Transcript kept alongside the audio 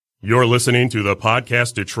You're listening to the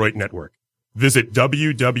Podcast Detroit Network. Visit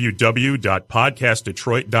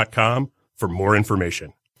www.podcastdetroit.com for more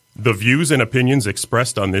information. The views and opinions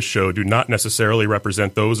expressed on this show do not necessarily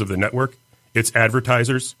represent those of the network, its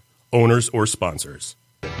advertisers, owners, or sponsors.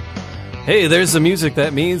 Hey, there's the music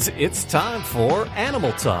that means it's time for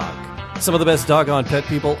Animal Talk. Some of the best doggone pet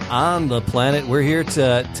people on the planet. We're here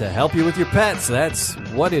to help you with your pets. That's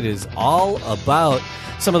what it is all about.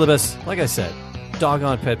 Some of the best, like I said,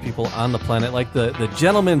 doggone pet people on the planet, like the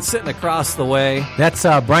gentleman sitting across the way. That's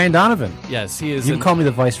Brian Donovan. Yes, he is. You can call me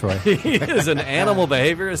the Viceroy. He is an animal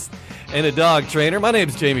behaviorist and a dog trainer. My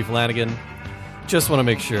name's Jamie Flanagan. Just want to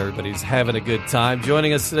make sure everybody's having a good time.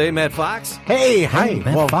 Joining us today, Matt Fox. Hey, hi.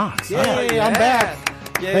 Matt Fox. Yay, I'm back.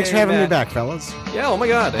 Yay, Thanks for having Matt. me back, fellas. Yeah, oh my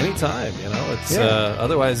God, anytime. You know, it's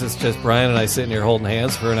otherwise it's just Brian and I sitting here holding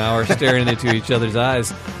hands for an hour, staring into each other's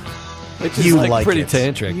eyes. It's just like pretty it.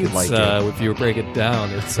 tantric. You it's, like it. If you break it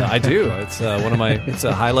down, it's I do. It's one of my. It's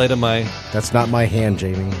a highlight of my. That's not my hand,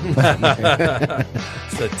 Jamie. It's a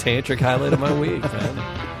tantric highlight of my week,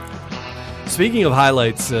 man. Speaking of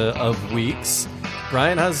highlights of weeks,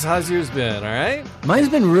 Brian, how's yours been? All right. Mine's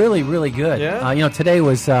been really, really good. Yeah? Today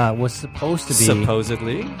was supposed to be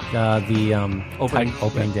Supposedly the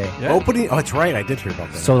opening day. Yeah. Opening? Oh, that's right. I did hear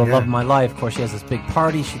about that. So the love of my life, of course, she has this big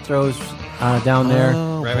party she throws down there.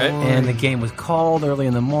 Right. And the game was called early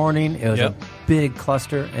in the morning. It was a big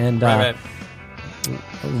cluster and Right.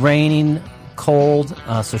 raining, cold.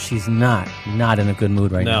 So she's not in a good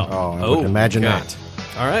mood right now. Oh, I would imagine not.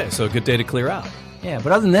 All right, so a good day to clear out. Yeah,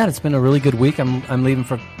 but other than that, it's been a really good week. I'm leaving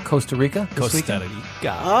for Costa Rica this weekend.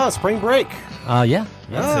 Oh, spring break. Yeah.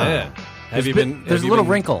 That's it. Have you been? There's a little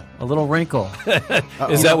wrinkle. A little wrinkle.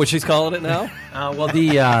 Is that what she's calling it now? Well,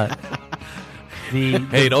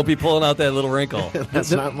 Hey, don't be pulling out that little wrinkle.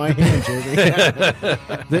 That's not my hand, Jamie.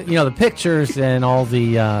 the pictures and all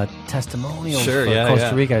the testimonials Sure, for yeah,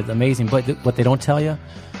 Costa Rica is amazing. But what they don't tell you,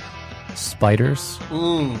 spiders.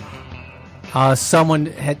 Someone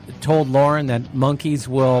had told Lauren that monkeys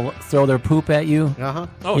will throw their poop at you. Uh-huh.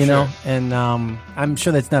 Oh, you sure. know, and I'm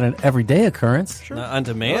sure that's not an everyday occurrence. Sure. On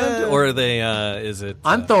demand, or are they? Is it?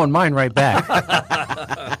 I'm throwing mine right back.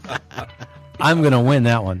 I'm gonna win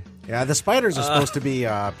that one. Yeah, the spiders are supposed to be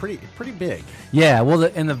pretty big. Yeah, well,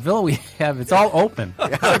 in the villa we have, it's all open.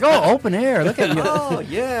 It's like, open air. Look at you. Oh,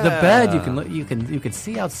 yeah. The bed you can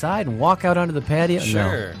see outside and walk out onto the patio.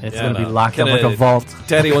 Sure. No, it's going to be locked up like a vault.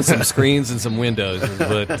 Daddy wants some screens and some windows,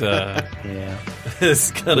 but Yeah,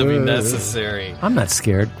 it's going to be necessary. I'm not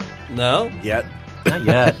scared. No? Yet. Not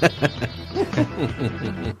yet.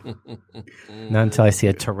 Not until I see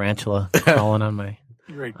a tarantula crawling on my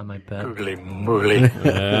bed.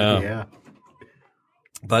 Yeah.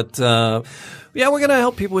 But, we're going to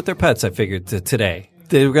help people with their pets, I figured, today.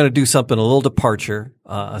 We're going to do something a little departure,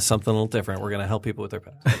 something a little different. We're going to help people with their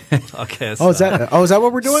pets. Okay. Is that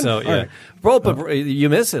what we're doing? So, yeah. Right. Well, but you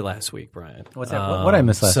missed it last week, Brian. What's that? What did I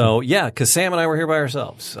miss last week? So, yeah, because Sam and I were here by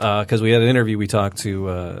ourselves. Because we had an interview. We talked to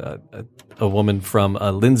a woman from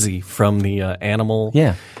Lindsay from the Animal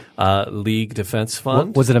League Defense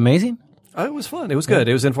Fund. Was it amazing? It was fun. It was good.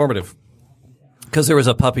 It was informative. Because there was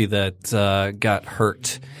a puppy that got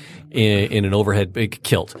hurt in an overhead,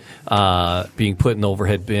 killed, being put in the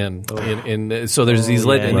overhead bin. So there's these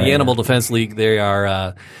in the Animal Defense League.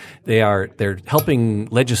 They're helping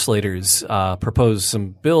legislators propose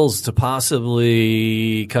some bills to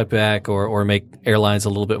possibly cut back or make airlines a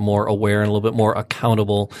little bit more aware and a little bit more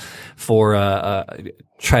accountable for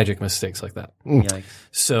tragic mistakes like that. Yikes.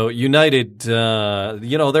 So United,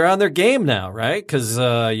 they're on their game now, right? Because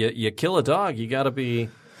you kill a dog, you got to be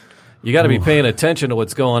paying attention to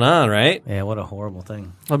what's going on, right? Yeah, what a horrible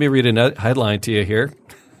thing. Let me read a headline to you here.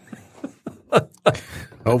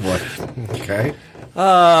 Oh boy. Okay.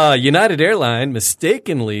 United Airline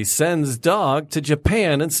mistakenly sends dog to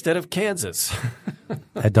Japan instead of Kansas.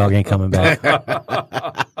 That dog ain't coming back.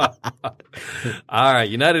 All right,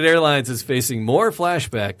 United Airlines is facing more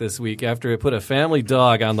flashback this week after it put a family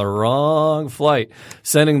dog on the wrong flight,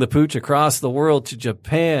 sending the pooch across the world to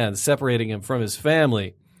Japan, separating him from his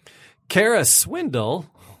family. Kara Swindle,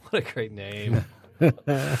 what a great name.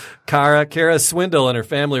 Kara Swindle and her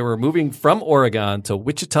family were moving from Oregon to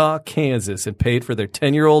Wichita, Kansas, and paid for their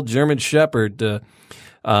 10-year-old German Shepherd to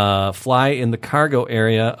fly in the cargo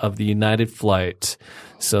area of the United flight.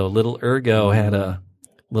 So little Ergo had a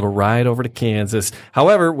little ride over to Kansas.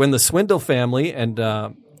 However, when the Swindle and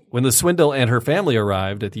her family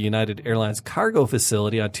arrived at the United Airlines cargo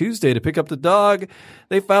facility on Tuesday to pick up the dog,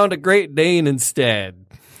 they found a Great Dane instead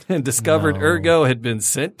and discovered Ergo had been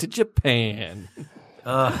sent to Japan.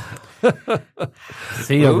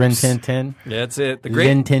 See you, Rin Oops. Tin Tin. That's it.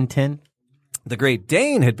 Rin Tin Tin. The Great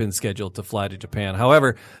Dane had been scheduled to fly to Japan.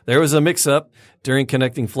 However, there was a mix-up during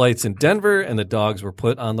connecting flights in Denver, and the dogs were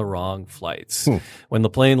put on the wrong flights. When the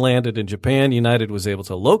plane landed in Japan, United was able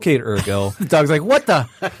to locate Ergo. The dog's like, what the?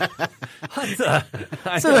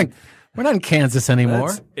 So like, we're not in Kansas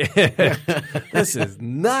anymore. This is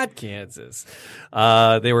not Kansas.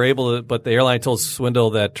 They were able to, but the airline told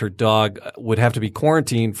Swindle that her dog would have to be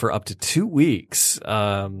quarantined for up to 2 weeks.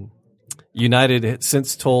 United had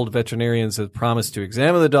since told veterinarians had promised to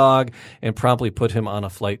examine the dog and promptly put him on a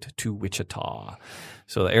flight to Wichita.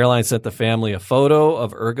 So the airline sent the family a photo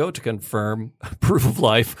of Ergo to confirm proof of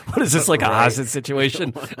life. What is this, like a hostage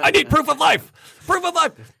situation? I need proof of life! Proof of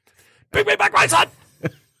life! Bring me back my son!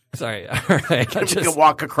 Sorry. All right. You can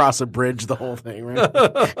walk across a bridge, the whole thing, right?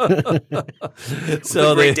 So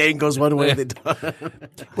the Great Dane goes one way.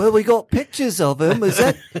 Well, we got pictures of him. Will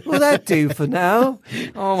that do for now?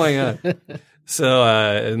 Oh my God. So,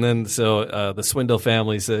 the Swindle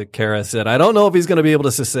family said, Kara said, I don't know if he's going to be able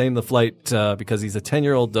to sustain the flight, because he's a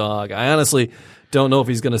 10-year-old dog. I honestly don't know if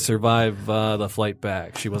he's going to survive, the flight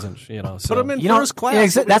back. She wasn't, so. Put him in first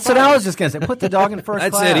class. Yeah, that's what I was just going to say. Put the dog in first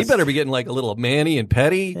That's class. it. He better be getting like a little Manny and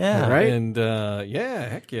Petty. Yeah. Right? And,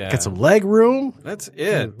 heck yeah. Get some leg room. That's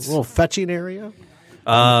A it. little fetching area.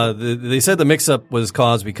 They said the mix-up was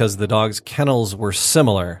caused because the dogs' kennels were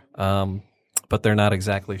similar, but they're not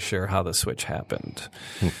exactly sure how the switch happened.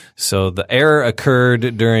 So the error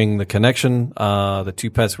occurred during the connection. The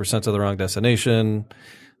two pets were sent to the wrong destination.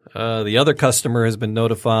 The other customer has been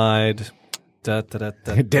notified.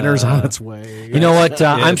 Dinner's on its way. You know what?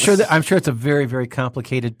 I'm sure it's a very, very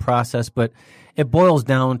complicated process, but it boils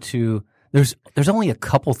down to there's only a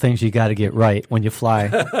couple things you got to get right when you fly.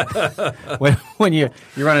 when you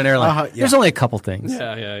run an airline, there's only a couple things.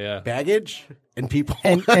 Yeah. Baggage and people.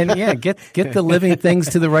 and yeah, get the living things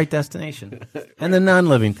to the right destination, and the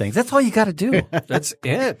non-living things. That's all you got to do. That's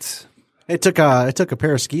it. It took a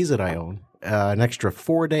pair of skis that I own an extra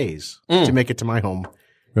 4 days to make it to my home.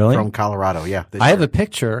 Really? From Colorado, yeah. I have a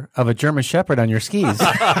picture of a German Shepherd on your skis.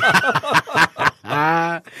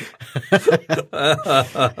 Yeah.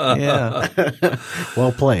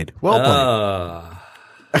 Well played.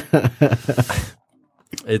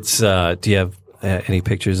 It's. Do you have any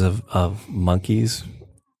pictures of monkeys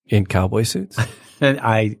in cowboy suits? And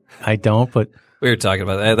I don't, but We were talking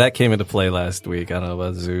about that. That came into play last week. I don't know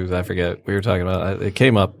about zoos. I forget. We were talking about it.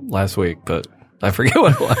 Came up last week, but I forget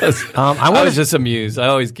what it was. I was just amused. I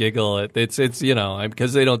always giggle at it's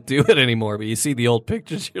because they don't do it anymore. But you see the old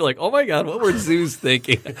pictures, you're like, oh my God, what were zoos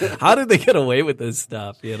thinking? How did they get away with this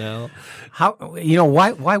stuff? How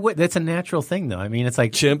why would that's a natural thing though? I mean, it's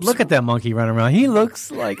like Chimps. Look at that monkey running around. He looks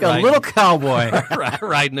like a little cowboy.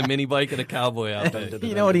 Riding a mini bike in a cowboy outfit.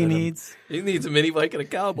 You know what he needs? He needs a mini bike and a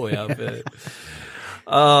cowboy outfit.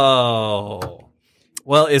 Oh,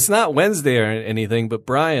 well, it's not Wednesday or anything, but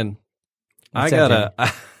Brian, I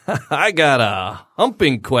got a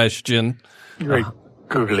humping question. Great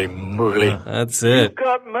googly moogly. That's it.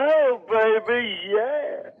 Got mail, baby,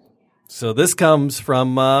 yeah. So this comes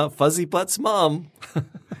from Fuzzy Butt's mom.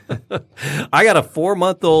 I got a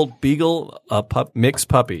 4-month-old beagle mix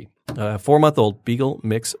puppy. 4-month-old beagle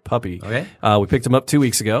mix puppy. Okay. We picked him up 2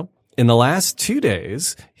 weeks ago. In the last 2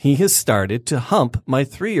 days, he has started to hump my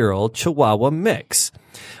 3-year-old Chihuahua mix.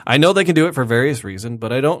 I know they can do it for various reasons,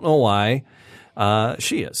 but I don't know why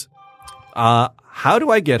she is. How do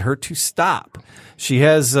I get her to stop? She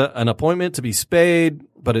has an appointment to be spayed,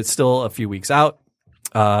 but it's still a few weeks out.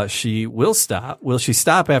 She will stop. Will she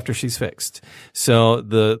stop after she's fixed? So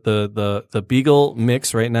the beagle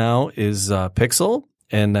mix right now is Pixel.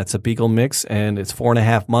 And that's a beagle mix, and it's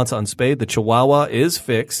 4.5 months unspayed. The Chihuahua is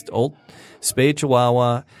fixed, old spayed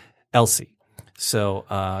Chihuahua, Elsie. So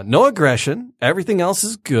no aggression. Everything else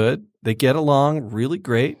is good. They get along really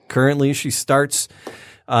great. Currently, she starts,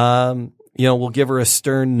 we'll give her a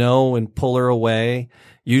stern no and pull her away.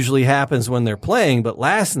 Usually happens when they're playing, but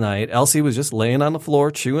last night, Elsie was just laying on the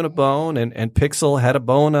floor chewing a bone, and Pixel had a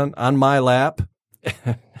bone on my lap.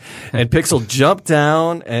 And Pixel jumped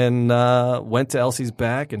down and went to Elsie's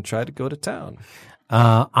back and tried to go to town.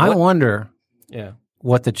 I wonder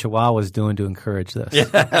what the Chihuahua is doing to encourage this.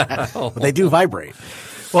 They do vibrate.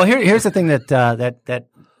 Well, here's the thing that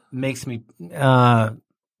makes me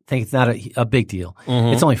think it's not a big deal.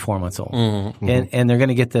 Mm-hmm. It's only 4 months old, and they're going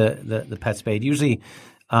to get the pet spayed. Usually,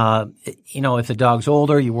 if the dog's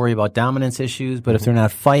older, you worry about dominance issues. But if they're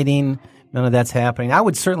not fighting, None of that's happening. I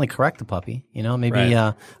would certainly correct the puppy. Maybe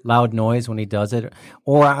loud noise when he does it.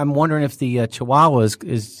 Or I'm wondering if the Chihuahua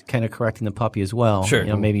is kind of correcting the puppy as well.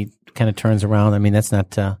 Sure. Maybe kind of turns around. I mean, that's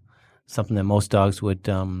not something that most dogs would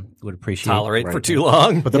appreciate. Tolerate for too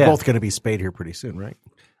long. But they're both going to be spayed here pretty soon, right?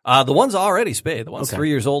 The one's already spayed. The one's 3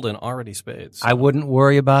 years old and already spayed. So. I wouldn't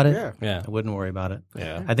worry about it. Yeah. I wouldn't worry about it.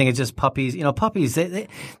 Yeah. I think it's just puppies. Puppies, they're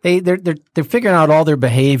figuring out all their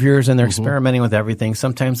behaviors and they're experimenting with everything.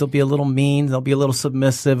 Sometimes they'll be a little mean, they'll be a little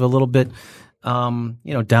submissive, a little bit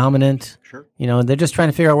dominant. Sure. They're just trying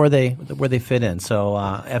to figure out where they fit in. So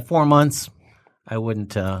at 4 months, I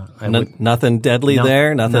wouldn't nothing deadly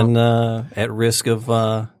there, nothing at risk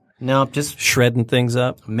of no, just shredding things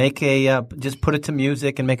up. Just put it to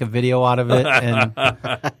music and make a video out of it,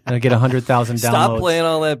 and get 100,000 downloads. Stop playing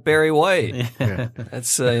all that Barry White.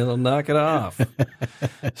 That's it'll knock it off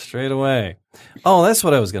straight away. Oh, that's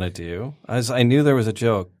what I was gonna do. I knew there was a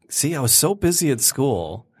joke. See, I was so busy at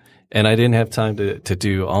school, and I didn't have time to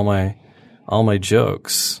do all my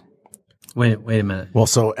jokes. Wait a minute. Well,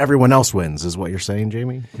 so everyone else wins, is what you're saying,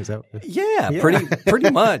 Jamie? Is that? Yeah. pretty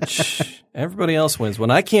much. Everybody else wins. When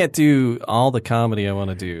I can't do all the comedy I want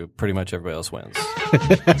to do, pretty much everybody else wins.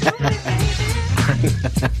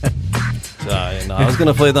 And I was going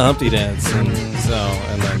to play the Humpty Dance,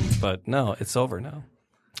 but no, it's over now.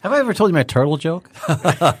 Have I ever told you my turtle joke?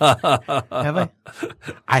 Have I?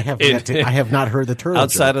 I have not heard the turtle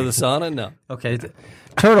outside joke. of the sauna. No. Okay.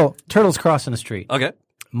 Turtle's crossing the street. Okay.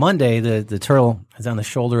 Monday, the turtle is on the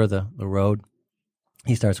shoulder of the road.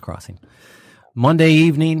 He starts crossing. Monday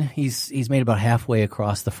evening, he's made about halfway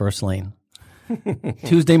across the first lane.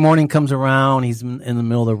 Tuesday morning comes around. He's in the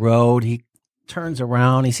middle of the road. He turns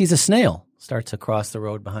around. He sees a snail starts across the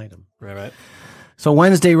road behind him. Right. So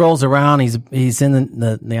Wednesday rolls around. He's in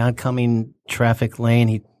the oncoming traffic lane.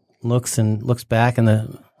 He looks back, and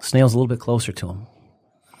the snail's a little bit closer to him.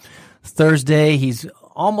 Thursday, he's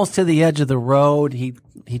almost to the edge of the road. He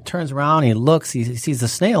turns around, he looks, he sees the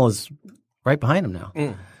snail is right behind him now.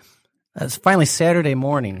 It's finally Saturday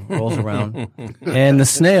morning rolls around, and the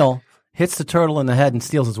snail hits the turtle in the head and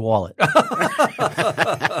steals his wallet. Of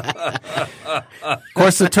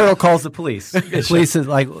course, the turtle calls the police. The police is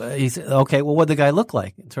like, he said, okay, well, what'd the guy look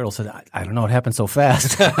like? The turtle said, I don't know, it happened so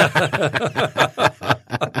fast.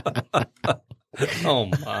 Oh,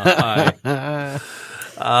 my.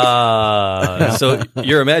 So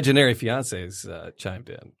your imaginary fiance's chimed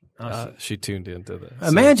in. She tuned into this.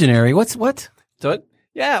 Imaginary? What? So,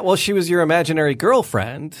 yeah, well, she was your imaginary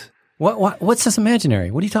girlfriend. What's this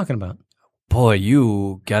imaginary? What are you talking about? Boy,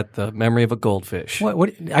 you got the memory of a goldfish.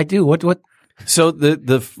 What I do? What? So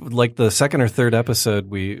the second or third episode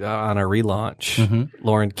on our relaunch,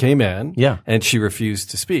 Lauren came in, and she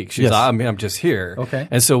refused to speak. She's I'm just here, okay,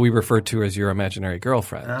 and so we referred to her as your imaginary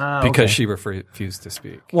girlfriend because she refused to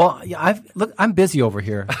speak. Well, I'm busy over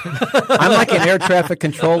here. I'm like an air traffic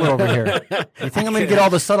controller over here. You think I'm going to get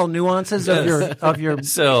all the subtle nuances of your?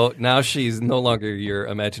 So now she's no longer your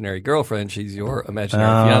imaginary girlfriend; she's your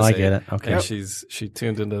imaginary fiance. I get it. Okay, and she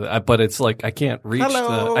tuned into that, but it's like I can't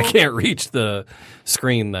reach the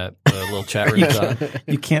screen that the little chat room's on.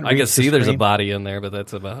 You can't. I can see there's a body in there, but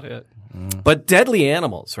that's about it. But deadly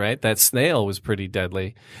animals, right? That snail was pretty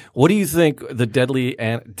deadly. What do you think the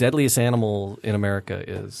deadliest animal in America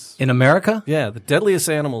is? In America? Yeah, the deadliest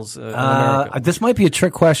animals in America. This might be a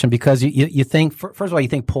trick question because you think first of all you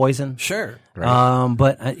think poison. Sure. Right.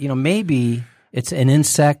 But maybe it's an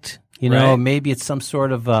insect. Right. Maybe it's some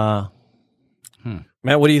sort of.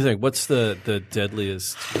 Matt, what do you think? What's the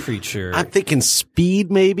deadliest creature? I'm thinking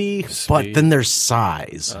speed, maybe, but then there's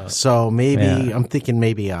size. So maybe I'm thinking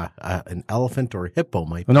maybe an elephant or a hippo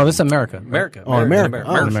might be. No, this is America. America. Oh, America.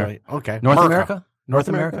 America. Right. Okay. North America? North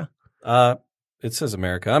America? It says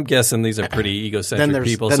America. I'm guessing these are pretty egocentric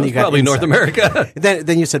people, then so it's probably insects. North America.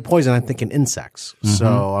 then you said poison. I'm thinking insects.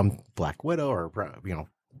 So I'm black widow or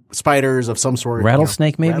spiders of some sort.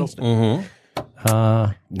 Rattlesnake, maybe. Rattlesnake.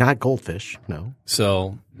 Not goldfish. No.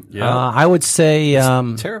 So yeah, I would say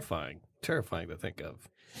terrifying to think of.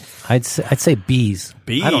 I'd say bees.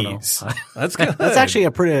 Bees. I don't know. That's good. That's actually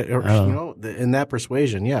a pretty. In that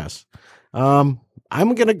persuasion, yes. I'm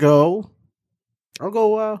gonna go. I'll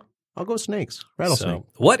go snakes. Rattlesnake. So,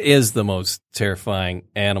 what is the most terrifying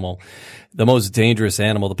animal? The most dangerous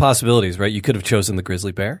animal? The possibilities, right? You could have chosen the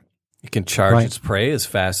grizzly bear. It can charge its prey as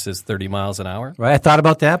fast as 30 miles an hour. Right, I thought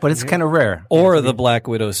about that, but it's kind of rare. Or the black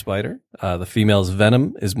widow spider. The female's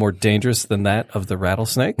venom is more dangerous than that of the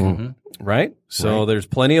rattlesnake. Right? So there's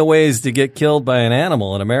plenty of ways to get killed by an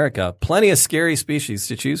animal in America. Plenty of scary species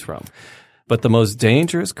to choose from. But the most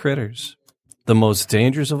dangerous critters, the most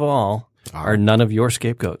dangerous of all, are none of your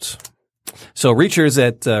scapegoats. So researchers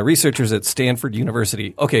at Stanford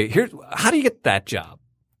University. Okay, how do you get that job,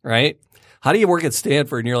 right? How do you work at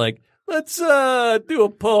Stanford and you're like, let's do a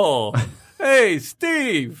poll. Hey,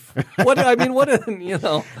 Steve.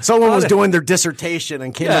 Someone was doing their dissertation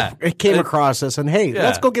and came across this, and hey,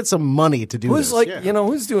 let's go get some money to do this.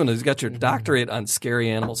 Who's doing this? Who's got your doctorate on scary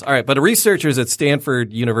animals? All right, but researchers at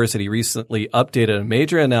Stanford University recently updated a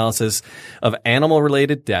major analysis of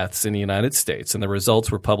animal-related deaths in the United States, and the results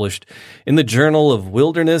were published in the Journal of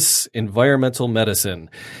Wilderness Environmental Medicine,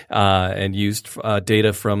 and used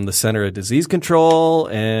data from the Center of Disease Control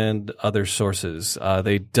and other sources.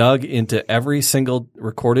 They dug into every single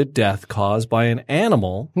recorded death caused by an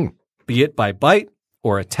animal, be it by bite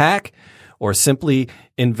or attack or simply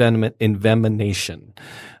envenomation.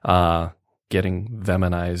 Getting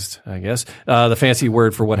venomized, I guess. The fancy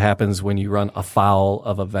word for what happens when you run afoul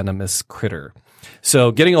of a venomous critter.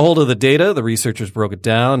 So getting a hold of the data, the researchers broke it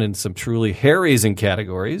down in some truly hair-raising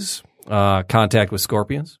categories. Contact with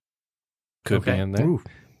scorpions. Could be in there. Ooh.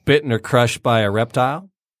 Bitten or crushed by a reptile.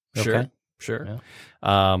 Sure.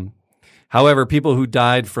 Yeah. However, people who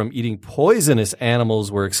died from eating poisonous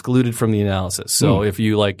animals were excluded from the analysis. So if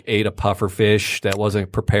you ate a puffer fish that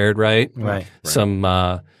wasn't prepared right. Some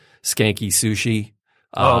skanky sushi.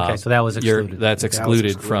 So that was excluded. That's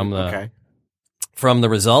excluded from the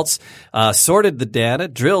results. Sorted the data,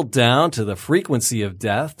 drilled down to the frequency of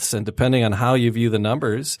deaths, and depending on how you view the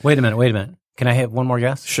numbers. Wait a minute. Can I have one more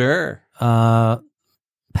guess? Sure. Pet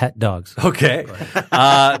dogs. Okay.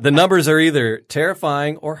 The numbers are either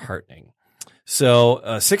terrifying or heartening. So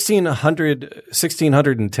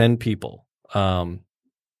 1,610 people,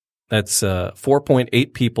 that's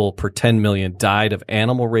 4.8 people per 10 million died of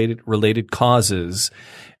animal-related causes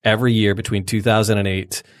every year between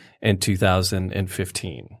 2008 and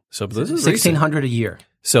 2015. So this is 1,600 a year.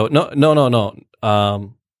 So no.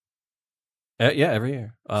 Every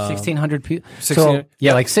year. 1,600 people.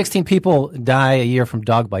 Like 16 people die a year from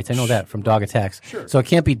dog bites. I know that from dog attacks. Sure. So it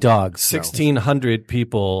can't be dogs. 1,600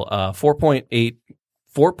 people,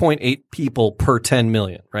 4.8 people per 10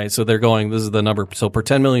 million, right? So they're going, this is the number. So per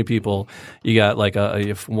 10 million people, you got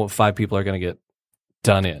if 5 people are going to get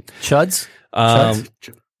done in. Chuds? Chud?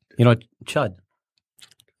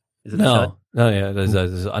 Is it chud? No, yeah,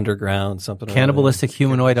 there's underground something. Cannibalistic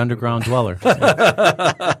humanoid underground dweller. Remember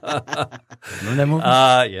that movie?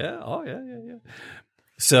 Yeah. Oh, yeah.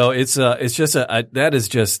 So it's just that is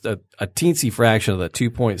just a teensy fraction of the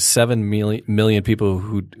 2.7 million people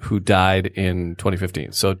who died in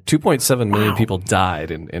 2015. So 2.7 million people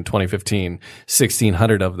died in 2015.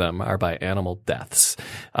 1,600 of them are by animal deaths.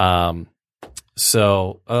 Okay,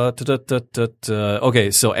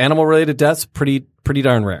 so animal-related deaths, pretty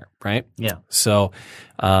darn rare, right? Yeah. So,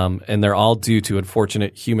 and they're all due to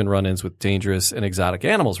unfortunate human run-ins with dangerous and exotic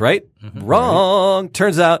animals, right? Mm-hmm. Wrong. Right.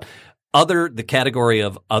 Turns out the category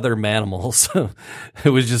of other mammals, it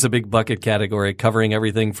was just a big bucket category covering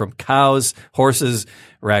everything from cows, horses,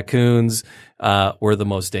 raccoons, were the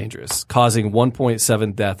most dangerous, causing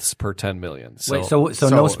 1.7 deaths per 10 million. So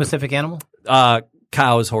no specific animal?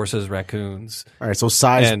 Cows, horses, raccoons. All right, so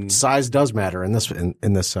size does matter in this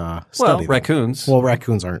study. Well, raccoons. Well,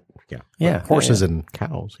 raccoons aren't. Yeah. Horses and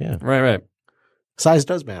cows. Yeah. Right. Size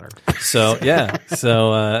does matter. So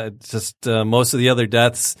most of the other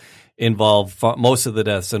deaths involve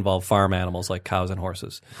farm animals like cows and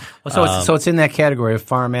horses. So it's in that category of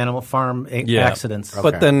farm accidents. Okay.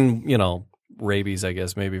 But then rabies, I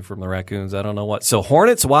guess, maybe from the raccoons. I don't know what. So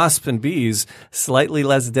hornets, wasps, and bees, slightly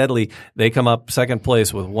less deadly. They come up second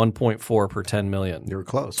place with 1.4 per 10 million. You were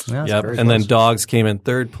close. Yeah, yep. And then dogs came in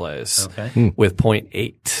third place with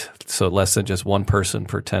 0.8. So less than just one person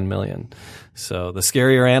per 10 million. So the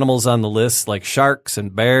scarier animals on the list, like sharks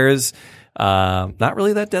and bears, not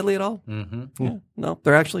really that deadly at all. Mm-hmm. Yeah. No,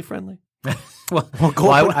 they're actually friendly.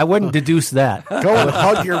 I wouldn't deduce that.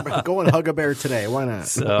 Go and hug a bear today. Why not?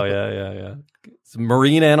 So yeah.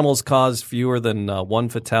 Marine animals caused fewer than one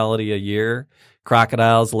fatality a year.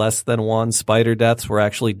 Crocodiles less than one. Spider deaths were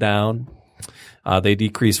actually down. They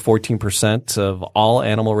decreased 14% of all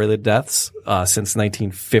animal-related deaths since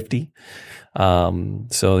 1950.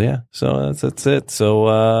 So that's it. So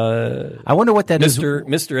I wonder what that is.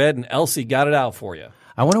 Mr. Ed and Elsie got it out for you.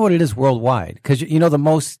 I wonder what it is worldwide, because the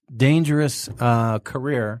most dangerous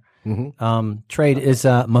career trade is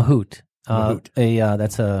mahout.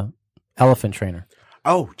 That's a elephant trainer.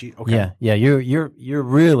 Oh, gee, okay. Yeah. You're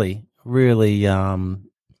really prone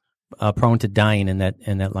to dying in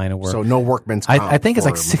that line of work. So no workman's comp. I think it's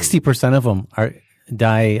like 60% of them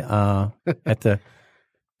die at the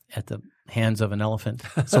hands of an elephant.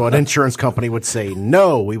 So an insurance company would say,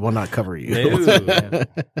 "No, we will not cover you."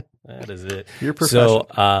 That is it. You're professional.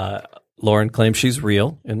 So Lauren claims she's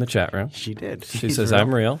real in the chat room. She did. She says,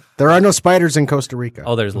 "I'm real." There are no spiders in Costa Rica.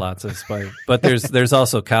 Oh, there's lots of spiders, but there's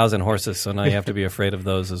also cows and horses, so now you have to be afraid of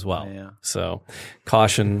those as well. Yeah. So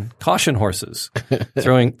caution horses,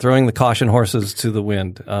 throwing the caution horses to the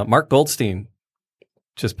wind. Mark Goldstein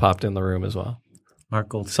just popped in the room as well. Mark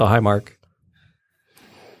Goldstein. So hi, Mark.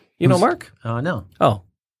 You know Mark? No. Oh,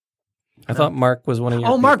 I thought Mark was one of your.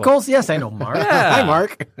 Oh, Mark people. Goldstein. Yes, I know Mark. Yeah. Hi,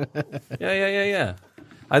 Mark. Yeah.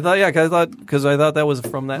 I thought because I thought that was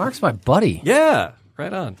from that. Mark's my buddy. Yeah,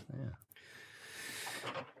 right on. Yeah.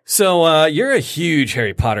 So you're a huge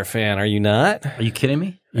Harry Potter fan, are you not? Are you kidding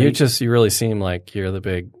me? You really seem like you're the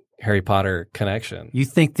big Harry Potter connection. You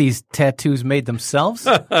think these tattoos made themselves?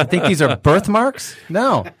 You think these are birthmarks?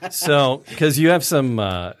 No. So, because you have some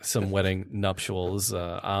wedding nuptials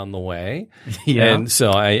on the way, Yeah. and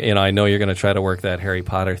so I know you're going to try to work that Harry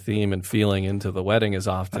Potter theme and feeling into the wedding as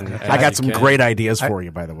often. as I got you some can. great ideas for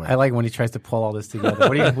you, by the way. I like when he tries to pull all this together.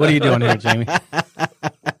 What are you doing here, Jamie?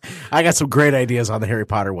 I got some great ideas on the Harry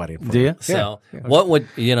Potter wedding. For Do you? So what would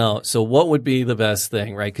what would be the best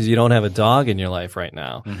thing, right? Because you don't have a dog in your life right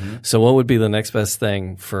now. Mm-hmm. So what would be the next best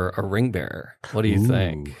thing for a ring bearer? What do you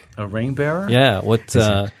think? A ring bearer? Yeah.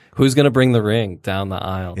 Who's going to bring the ring down the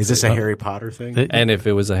aisle? Is this a Harry Potter thing? And if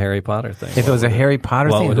it was a Harry Potter thing, If it was a Harry Potter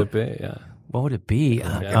what thing, would it be? Yeah. what would it be?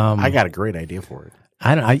 I got a great idea for it.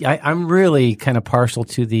 I'm really kind of partial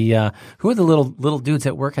to the who are the little dudes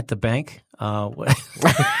that work at the bank? At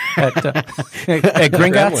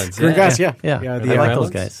Gringotts? Gremlins, yeah. Yeah. Yeah, I the like Gremlins? those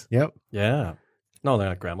guys. Yep. Yeah. No, they're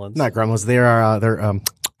not gremlins. Not gremlins. They're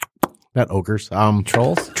not ogres.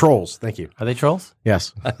 Trolls? Trolls. Thank you. Are they trolls?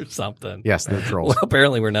 Yes. Or something. Yes, they're trolls. Well,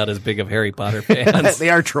 apparently we're not as big of Harry Potter fans They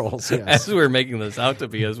are trolls. Yes. as we were making this out to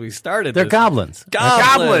be as we started. They're this. goblins.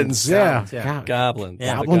 Goblins. Yeah. Yeah. Goblins.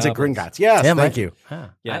 Yeah. The Goblins at Gringotts. Yes. Yeah, Thank you. Huh.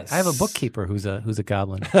 Yes. I have a bookkeeper who's a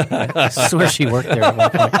goblin. I swear she worked there at one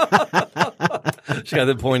point. She got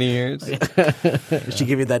the pointy ears. Did she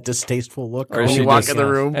give you that distasteful look Or when she you walk just- in the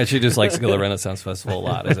room? And she just likes to go to the Renaissance Festival a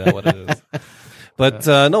lot. Is that what it is? But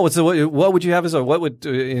no. So what would you have as what would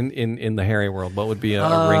in the Harry world? What would be a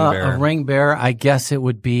ring bearer? A ring bearer, I guess it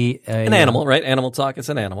would be An animal, right? Animal talk. It's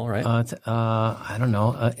an animal, right? I don't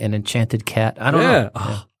know, an enchanted cat. I don't yeah. know.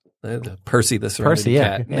 Oh, the Percy, the surrounded Percy,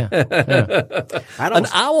 yeah, cat. yeah. I don't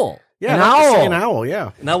An owl. Yeah, An I'd like to see owl. An owl,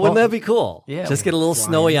 yeah. Now, wouldn't that be cool? Yeah. Just get a little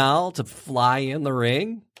snowy owl to fly in the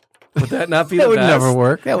ring. Would that not be That the would best? never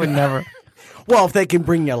work. That would never. Well, if they can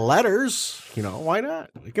bring you letters, why not?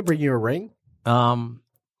 They can bring you a ring. That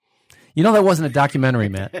wasn't a documentary,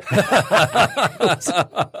 Matt.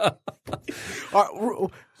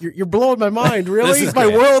 You're blowing my mind, This really? is My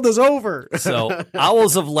great. world is over. So,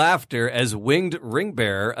 Owls of Laughter as winged ring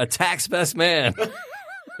bearer attacks best man.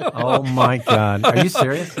 Oh my God! Are you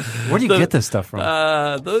serious? Where do you get this stuff from?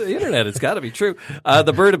 The internet, it's got to be true.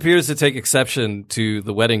 The bird appears to take exception to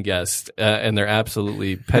the wedding guest, and they're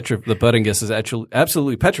absolutely the wedding guest is actually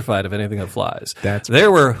absolutely petrified of anything that flies.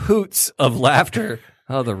 There were hoots of laughter.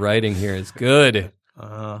 Oh, the writing here is good.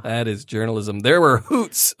 That is journalism. There were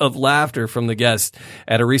hoots of laughter from the guests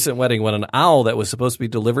at a recent wedding when an owl that was supposed to be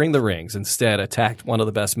delivering the rings instead attacked one of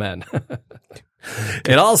the best men.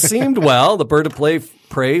 It all seemed well. The bird of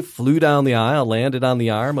prey flew down the aisle, landed on the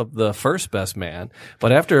arm of the first best man.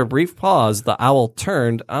 But after a brief pause, the owl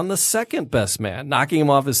turned on the second best man, knocking him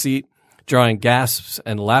off his seat, drawing gasps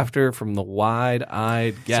and laughter from the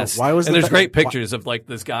wide-eyed guests. why was and the there's great pictures of like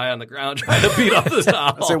this guy on the ground trying to beat off this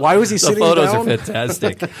owl. So why was he sitting The photos down? are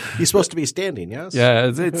fantastic. He's supposed to be standing, yes? Yeah,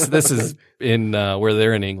 this is in where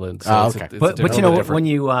they're in England. So Okay. it's a But different-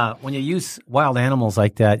 when you use wild animals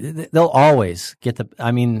like that, they'll always get the.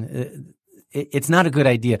 I mean, it's not a good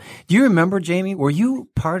idea. Do you remember, Jamie? Were you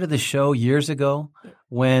part of the show years ago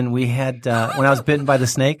when we had when I was bitten by the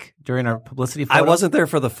snake during our publicity photo? I wasn't there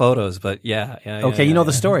for the photos, but yeah. Okay, you know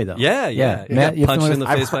the story though. Yeah. Matt, you Punched familiar in the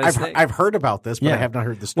with- face by a snake. I've heard about this, but Yeah. I have not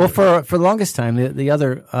heard the story. Well, for the longest time, the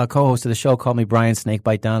other co-host of the show called me Brian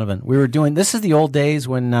Snakebite Donovan. We were doing this is the old days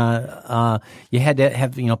when you had to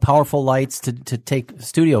have powerful lights to take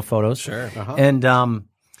studio photos. Sure. And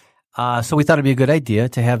so we thought it'd be a good idea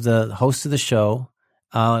to have the host of the show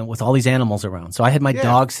with all these animals around. So I had my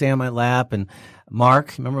dog stay on my lap, and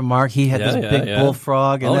Mark, remember Mark? He had this big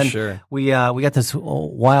bullfrog, and Oh, then sure. we got this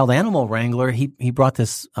wild animal wrangler. He brought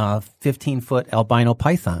this 15-foot albino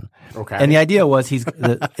python. Okay. And the idea was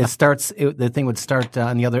the thing would start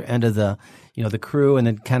on the other end of the the crew, and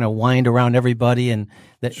then kind of wind around everybody, and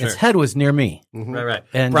its head was near me. Right.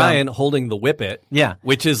 And Brian holding the whippet,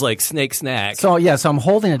 which is like snake snack. So I'm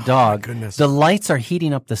holding a dog. goodness. The lights are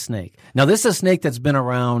heating up the snake. Now this is a snake that's been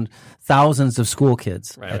around thousands of school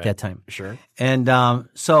kids at that time. Sure. And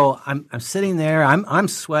so I'm sitting there. I'm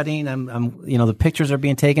sweating. I'm the pictures are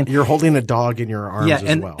being taken. You're holding a dog in your arms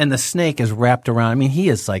as well. And the snake is wrapped around. I mean, he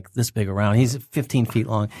is like this big around. He's 15 feet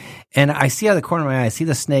long. And I see out of the corner of my eye, I see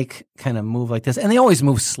the snake kind of move like this. And they always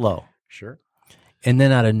move slow. Sure. And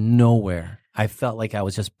then out of nowhere, I felt like I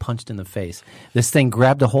was just punched in the face. This thing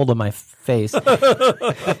grabbed a hold of my face.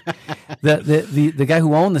 The guy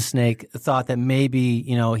who owned the snake thought that maybe,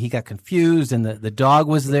 he got confused and the dog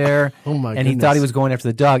was there. Oh my And he thought he was going after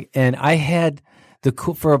the dog. And I had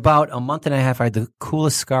for about a month and a half, I had the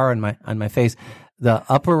coolest scar on my face. The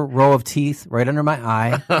upper row of teeth right under my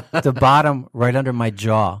eye, the bottom right under my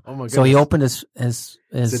jaw. Oh my goodness. So he opened his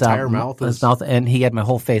entire mouth, his mouth, and he had my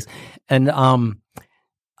whole face. And I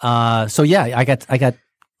got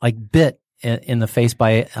like bit in the face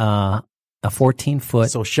by a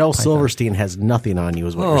 14-foot. So Shel Silverstein has nothing on you,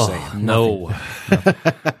 is what you're saying. No,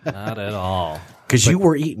 not at all. Because you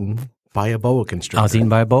were eaten by a boa constrictor. I was eaten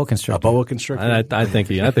by a boa constrictor. A boa constrictor. I think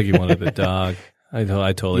he wanted the dog. I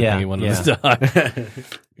totally think he wanted the dog.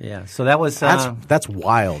 Yeah, so that was that's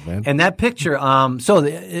wild, man. And that picture. These were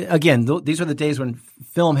the days when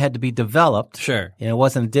film had to be developed. Sure, it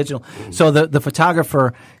wasn't digital. So the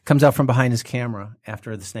photographer comes out from behind his camera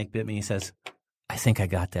after the snake bit me. He says, "I think I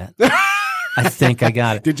got that. I think I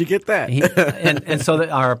got it." Did you get that? And so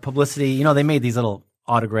our publicity, they made these little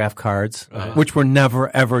autograph cards, which were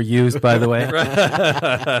never ever used, by the way.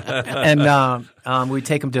 And we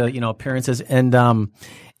take them to appearances, and they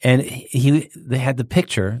had the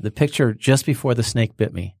picture just before the snake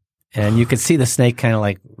bit me, and you could see the snake kind of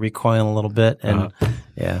like recoiling a little bit, and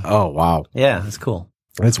Oh wow, yeah, it's cool.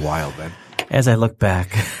 That's wild, man. As I look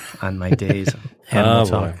back on my days, animal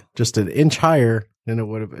talk, just an inch higher than it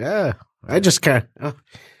would have. Yeah, I just kind of.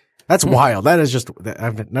 That's wild. That is just.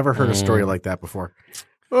 I've never heard a story like that before.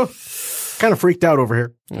 Oh, kind of freaked out over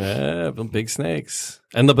here. Yeah, big snakes.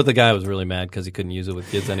 But the guy was really mad because he couldn't use it with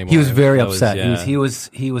kids anymore. He was very upset. He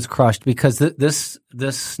was crushed because this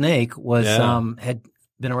snake was had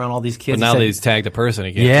been around all these kids. But now that he's tagged a person,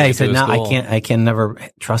 he can't. He said, "No, I can never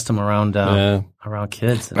trust him around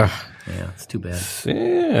kids." And, it's too bad.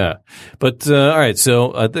 Yeah, but all right.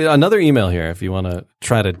 So another email here. If you want to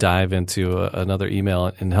try to dive into another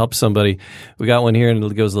email and help somebody, we got one here, and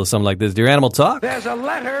it goes a little something like this: "Dear Animal Talk, There's a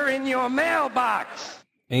letter in your mailbox.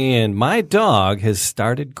 And my dog has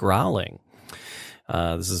started growling."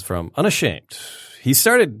 This is from Unashamed. He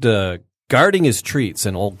started guarding his treats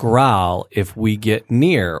and will growl if we get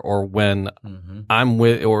near, or when I'm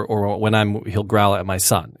with, or when he'll growl at my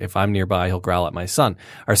son. If I'm nearby, he'll growl at my son.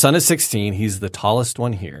 Our son is 16. He's the tallest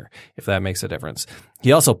one here, if that makes a difference.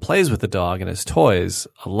 He also plays with the dog and his toys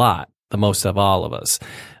a lot, the most of all of us.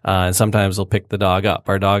 And sometimes he'll pick the dog up.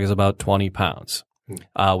 Our dog is about 20 pounds.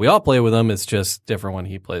 We all play with him. It's just different when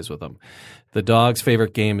he plays with them. The dog's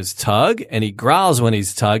favorite game is tug, and he growls when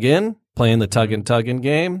he's playing the tugging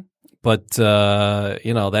game. But,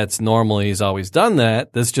 that's normal. He's always done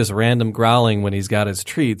that. This just random growling when he's got his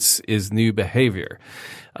treats is new behavior.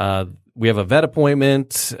 We have a vet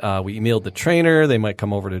appointment. We emailed the trainer. They might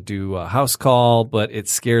come over to do a house call, but it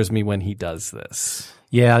scares me when he does this.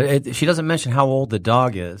 Yeah, she doesn't mention how old the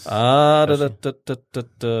dog is. No.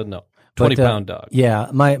 20-pound dog. Yeah,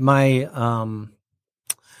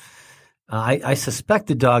 I suspect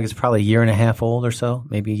the dog is probably a year and a half old or so,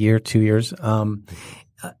 maybe a year, 2 years.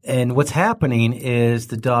 And what's happening is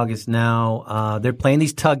the dog is now, they're playing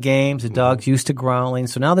these tug games. The dog's used to growling.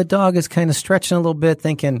 So now the dog is kind of stretching a little bit,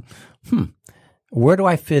 thinking, where do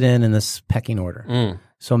I fit in this pecking order?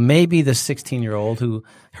 So maybe the 16-year-old who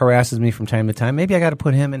harasses me from time to time, maybe I got to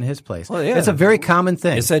put him in his place. Well, yeah. It's a very common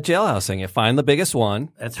thing. It's that jailhouse thing. You find the biggest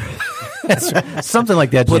one. That's right. That's right. Something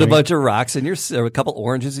like that, Put Jimmy. a bunch of rocks in or a couple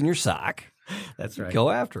oranges in your sock. That's right. Go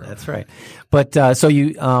after it. That's right. But so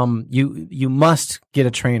you must get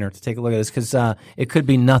a trainer to take a look at this because it could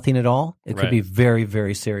be nothing at all. It could be very,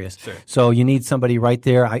 very serious. Sure. So you need somebody right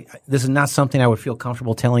there. This is not something I would feel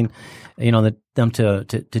comfortable telling, them to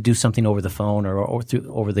do something over the phone or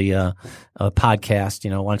over the podcast.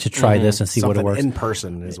 Why don't you try this and see Something what it works in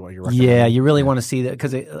person is what you're recommending. Yeah, you really want to see that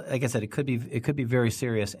because, like I said, it could be very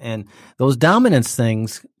serious, and those dominance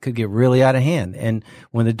things could get really out of hand. And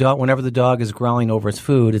whenever the dog is growling over its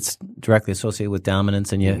food, it's directly associated with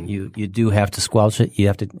dominance, and you do have to squelch it. You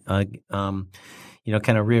have to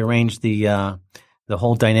kind of rearrange the the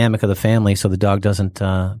whole dynamic of the family, so the dog doesn't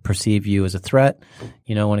perceive you as a threat,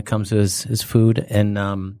 when it comes to his food.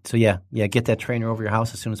 And so get that trainer over your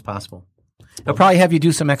house as soon as possible. They'll probably have you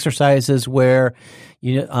do some exercises where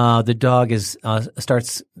the dog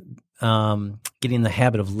starts getting the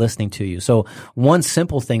habit of listening to you. So one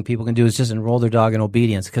simple thing people can do is just enroll their dog in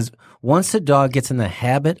obedience, because once the dog gets in the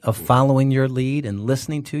habit of following your lead and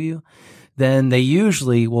listening to you, then they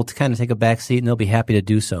usually will kind of take a back seat and they'll be happy to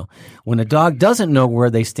do so. When a dog doesn't know where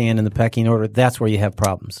they stand in the pecking order, that's where you have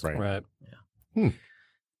problems. Right. Yeah.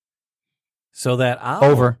 So that owl.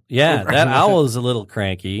 Over. Yeah, that owl is a little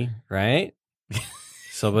cranky, right?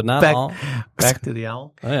 So, but not all. Back to the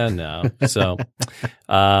owl. No. So,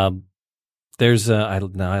 there's I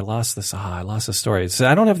lost this. I lost the story. So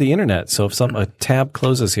I don't have the internet. So if a tab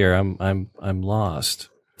closes here, I'm lost.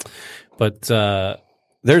 But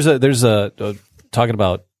there's a talking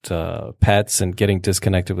about pets and getting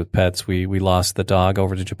disconnected with pets. We lost the dog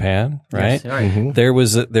over to Japan, right? Yes, right. Mm-hmm.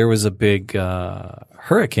 There was a big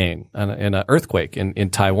hurricane and an earthquake in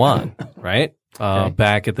Taiwan, right?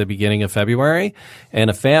 Back at the beginning of February, and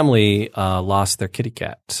a family lost their kitty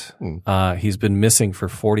cat. He's been missing for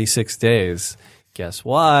 46 days. Guess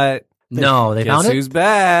what? No, they found it? Guess who's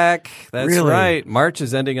back? That's Really? right. March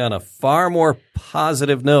is ending on a far more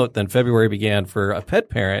positive note than February began for a pet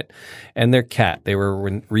parent and their cat. They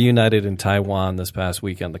were reunited in Taiwan this past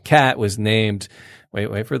weekend. The cat was named,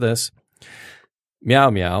 wait for this, Meow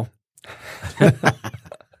Meow.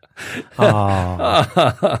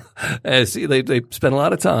 See, they spent a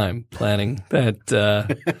lot of time planning that.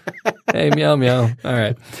 Hey, Meow Meow. All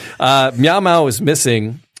right. Meow Meow was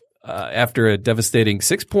missing after a devastating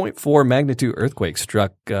 6.4 magnitude earthquake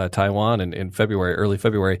struck Taiwan in February, early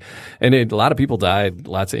February. And a lot of people died,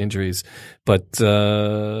 lots of injuries. But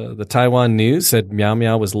the Taiwan news said Meow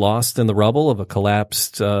Meow was lost in the rubble of a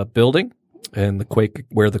collapsed building. And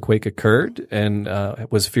where the quake occurred, and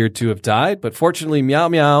was feared to have died. But fortunately, Meow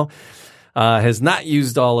Meow has not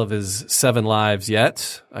used all of his 7 lives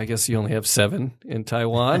yet. I guess you only have 7 in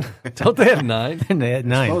Taiwan. Don't they have 9? They had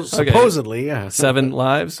 9. Supposedly, yeah. 7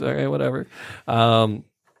 lives. Okay, whatever. And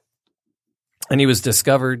he was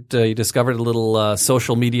discovered. He discovered a little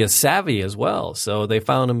social media savvy as well. So they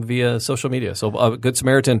found him via social media. So a Good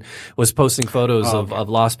Samaritan was posting photos of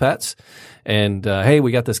lost pets, and hey,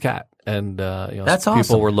 we got this cat. And that's people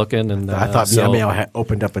awesome. were looking, and I thought Meow Meow had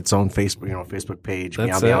opened up its own Facebook page,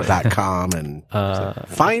 meowmeow.com, and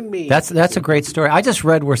find me. That's a great story. I just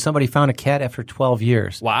read where somebody found a cat after 12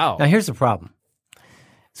 years. Wow. Now here's the problem.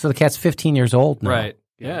 So the cat's 15 years old now. Right.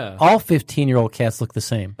 Yeah. All 15-year-old cats look the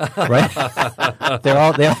same, right?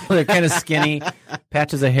 they're kind of skinny,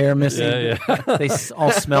 patches of hair missing. Yeah. They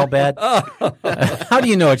all smell bad. How do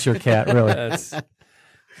you know it's your cat, really?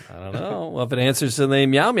 I don't know. Well, if it answers to the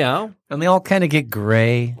name Meow Meow. And they all kind of get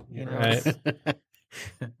gray. Right.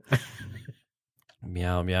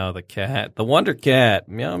 Meow Meow the cat. The Wonder Cat.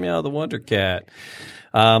 Meow Meow the Wonder Cat.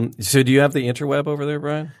 So do you have the interweb over there,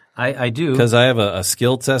 Brian? I do. Because I have a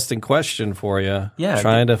skill testing question for you. Yeah.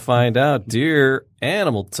 Trying to find out, dear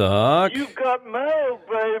Animal Talk. You got mail,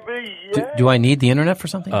 baby. Yeah. Do I need the internet for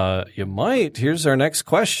something? You might. Here's our next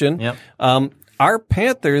question. Yep. Are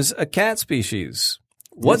panthers a cat species?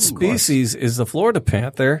 What species is the Florida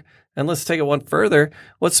panther? And let's take it one further.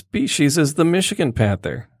 What species is the Michigan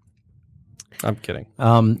panther? I'm kidding. There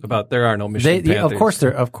are no Michigan panthers.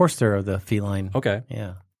 Of course they're the feline. Okay.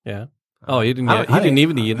 Yeah. Oh, you didn't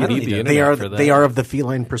even need the internet for that. They are of the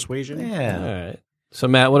feline persuasion. Yeah. All right. So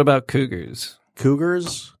Matt, what about cougars?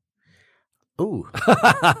 Cougars. Ooh.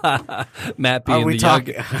 Matt being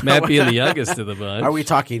the youngest of the bunch. Are we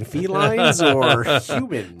talking felines or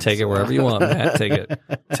humans? Take it wherever you want, Matt. Take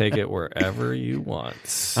it wherever you want.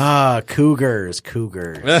 Cougars.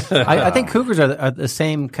 I think cougars are the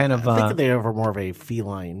same kind of. I think they are more of a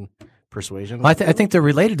feline persuasion. I think they're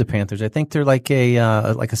related to panthers. I think they're like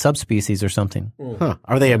a subspecies or something. Huh.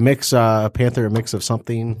 Are they a mix? A panther, a mix of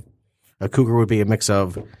something? A cougar would be a mix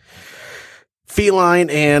of feline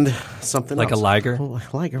and something like else. A liger?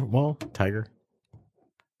 Tiger.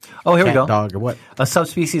 Oh, here Cat, we go. Dog or what? A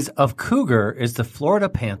subspecies of cougar is the Florida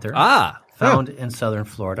panther. Found in southern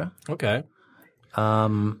Florida. Okay.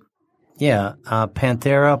 Panthera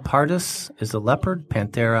pardus is a leopard.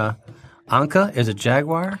 Panthera anca is a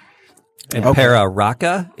jaguar. And Para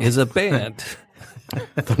Rocca is a band.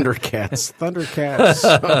 Thundercats.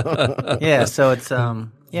 Yeah, so it's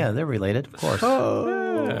they're related, of course.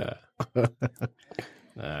 Yeah. All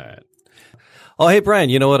right. Oh, hey, Brian,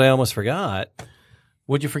 you know what I almost forgot?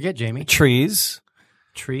 What'd you forget, Jamie? Trees.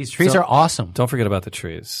 Trees are awesome. Don't forget about the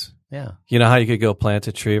trees. Yeah. You know how you could go plant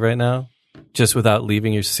a tree right now? just without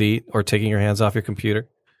leaving your seat or taking your hands off your computer?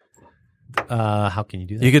 How can you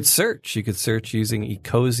do that? You could search. You could search using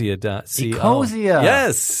ecosia.co. Ecosia.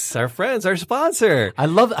 Yes, our friends, our sponsor. I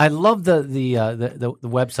love the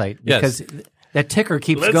website because that ticker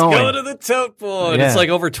keeps going. Let's go to the tote board. Yeah. It's like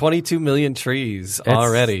over 22 million trees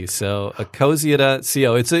already. So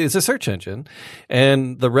ecosia.co. It's a search engine,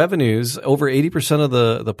 and the revenues, over 80% of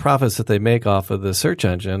the profits that they make off of the search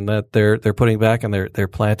engine that they're putting back, and they're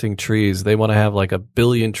planting trees. They want to have like 1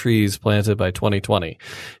 billion trees planted by 2020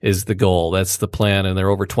 is the goal. That's the plan, and they're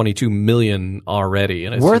over 22 million already.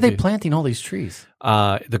 And where are they planting all these trees?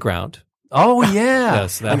 The ground. Oh yeah,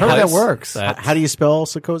 Yes, I heard that works. How do you spell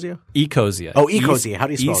Secosia? Ecosia. Oh, Ecosia. How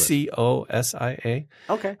do you spell it? Ecosia.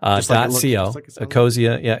 Okay. Dot co.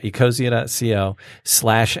 Ecosia. Yeah,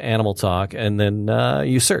 ecosia.co/animal talk. And then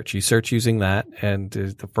you search. You search using that,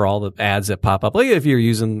 and for all the ads that pop up. Like if you're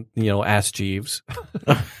using, Ask Jeeves.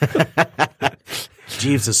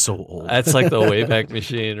 Jeeves is so old. That's like the Wayback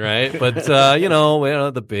Machine, right? But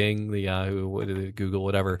the Bing, the Yahoo, the Google,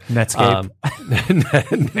 whatever. Netscape.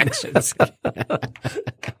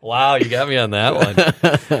 Wow, you got me on that one.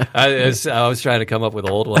 I was trying to come up with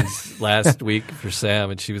old ones last week for Sam,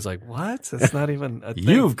 and she was like, "What? That's not even a thing."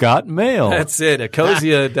 You've got mail. That's it.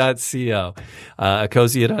 Ecosia.co.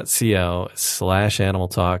 Ecosia.co/animal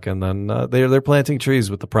talk, and then they're planting trees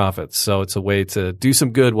with the profits. So it's a way to do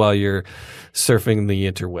some good while you're surfing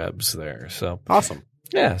the interwebs there. So awesome.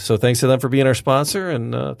 Yeah. So thanks to them for being our sponsor,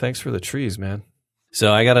 and thanks for the trees, man.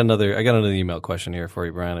 So I got another email question here for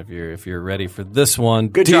you, Brian. If you're ready for this one,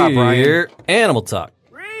 good job, Brian. Animal Talk.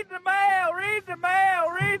 Read the mail. Read the mail.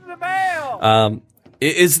 Read the mail.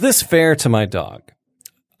 Is this fair to my dog?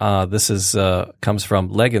 This comes from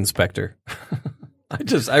Leg Inspector. I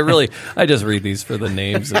just read these for the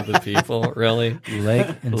names of the people, really.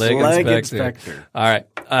 Leg Inspector. All right.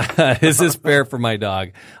 Is this fair for my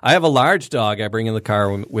dog? I have a large dog I bring in the car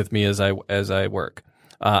with me as I work.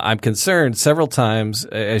 I'm concerned several times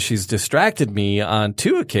as she's distracted me on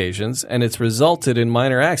 2 occasions, and it's resulted in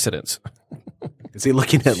minor accidents. Is he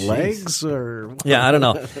looking at legs or? Yeah, I don't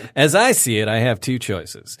know. As I see it, I have 2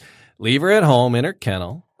 choices. Leave her at home in her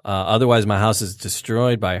kennel. Otherwise, my house is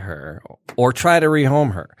destroyed by her, or try to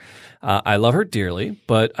rehome her. I love her dearly,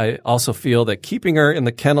 but I also feel that keeping her in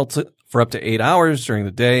the kennel for up to 8 hours during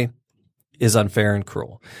the day is unfair and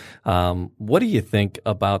cruel. What do you think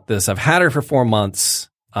about this? I've had her for 4 months.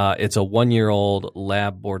 It's a 1-year-old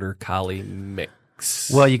lab border collie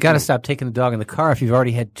mix. Well, you got to stop taking the dog in the car if you've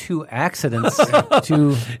already had 2 accidents.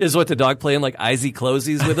 Is what the dog playing like Izzy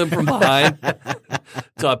Closies with him from behind?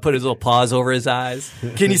 So I put his little paws over his eyes.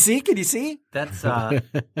 Can you see? Can you see? That's or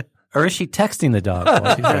is she texting the dog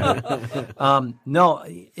while she's driving? No,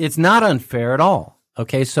 it's not unfair at all.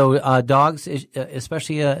 Okay, so dogs,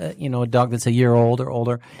 especially a dog that's a year old or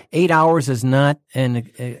older, 8 hours is not an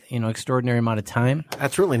extraordinary amount of time.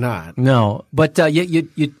 That's really not. No, but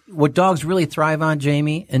what dogs really thrive on,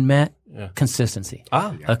 Jamie and Matt, consistency.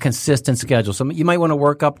 A consistent schedule. So you might want to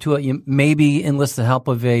work up to it. You maybe enlist the help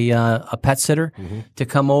of a pet sitter to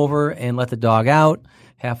come over and let the dog out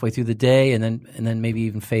halfway through the day, and then maybe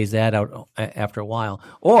even phase that out after a while.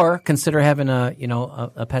 Or consider having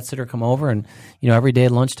a pet sitter come over and every day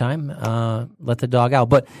at lunchtime let the dog out.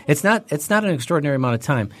 But it's not an extraordinary amount of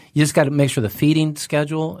time. You just got to make sure the feeding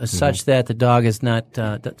schedule is such that the dog is not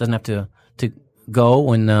doesn't have to go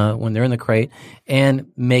when they're in the crate,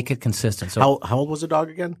 and make it consistent. So how old was the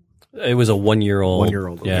dog again? It was a 1-year-old.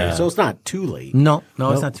 1-year-old. Okay. Yeah. So it's not too late. No,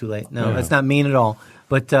 it's not too late. No, it's not mean at all.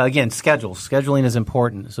 But again, scheduling is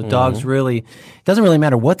important. So dogs it doesn't really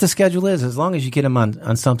matter what the schedule is, as long as you get them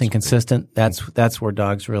on something consistent. That's where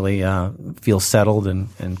dogs really feel settled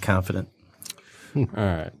and confident. All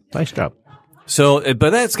right, nice job. So,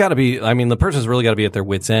 but that's got to be. I mean, the person's really got to be at their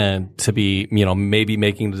wits' end to be, maybe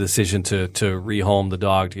making the decision to rehome the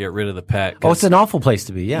dog, to get rid of the pet. Oh, it's an awful place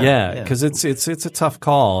to be. Yeah, because it's a tough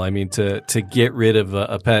call. I mean, to get rid of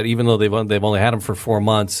a pet, even though they've only had them for 4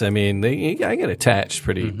 months. I mean, I get attached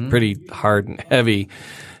pretty hard and heavy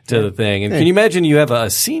to the thing. And can you imagine you have a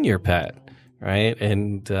senior pet, right?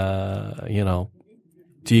 And do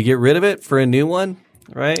you get rid of it for a new one,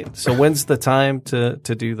 right? So when's the time to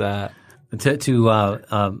do that? To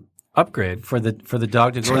upgrade for the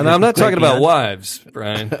dog to go. And I'm not talking about wives,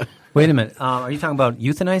 Brian. Wait a minute. Are you talking about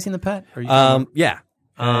euthanizing the pet? Yeah.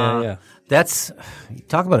 That's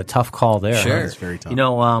talk about a tough call there. Sure, huh? It's very tough.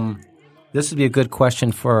 This would be a good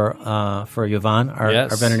question for Yvonne, our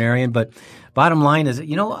veterinarian. But bottom line is,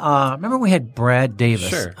 remember we had Brad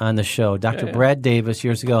Davis on the show, Dr. Brad Davis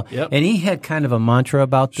years ago, and he had kind of a mantra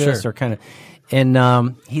about this,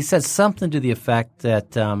 and he said something to the effect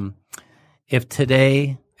that if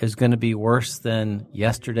today is going to be worse than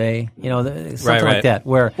yesterday, something like that.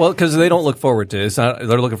 Where because they don't look forward to it. It's not.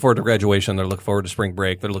 They're looking forward to graduation. They're looking forward to spring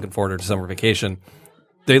break. They're looking forward to summer vacation.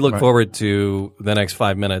 They look forward to the next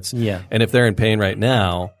 5 minutes. Yeah. And if they're in pain right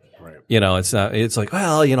now, it's not. It's like,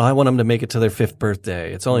 well, I want them to make it to their 5th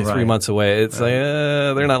birthday. It's only 3 months away. It's like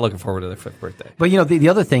they're not looking forward to their 5th birthday. But the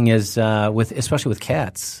other thing is especially with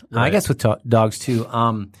cats, I guess with dogs too.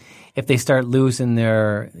 If they start losing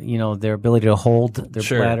their ability to hold their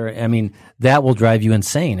bladder, I mean, that will drive you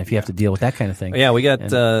insane if you have to deal with that kind of thing. Yeah, we got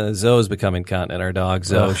Zoe's becoming incontinent. Our dog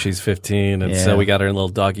Zoe, she's 15, and so we got her in little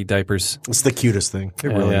doggy diapers. It's the cutest thing. It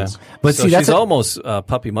really is. But so she's almost a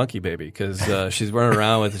puppy monkey baby because she's running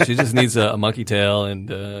around with. She just needs a monkey tail,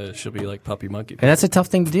 and she'll be like puppy monkey. And that's a tough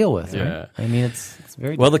thing to deal with. Yeah, right? I mean, it's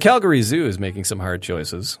very well. The Calgary Zoo is making some hard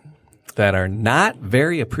choices that are not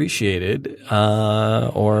very appreciated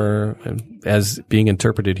or as being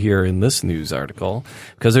interpreted here in this news article,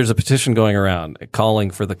 because there's a petition going around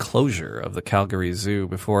calling for the closure of the Calgary Zoo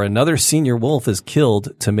before another senior wolf is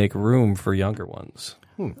killed to make room for younger ones.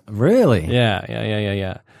 Really?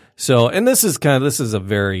 Yeah. So, and this is a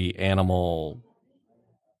very animal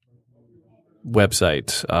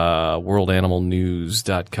website,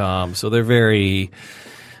 worldanimalnews.com. So they're very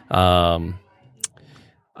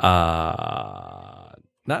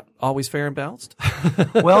not always fair and balanced.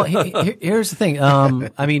 Well, here's the thing.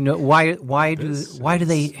 I mean, why are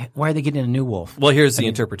they getting a new wolf? Well, here's the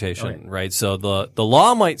interpretation, right? So the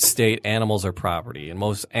law might state animals are property, and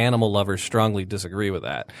most animal lovers strongly disagree with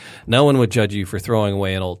that. No one would judge you for throwing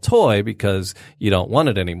away an old toy because you don't want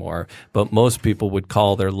it anymore, but most people would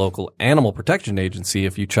call their local animal protection agency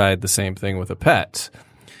if you tried the same thing with a pet.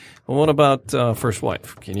 Well, what about first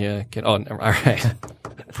wife? All right.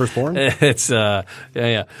 Firstborn? It's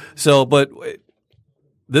yeah. So, but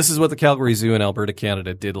this is what the Calgary Zoo in Alberta,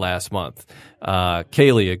 Canada did last month.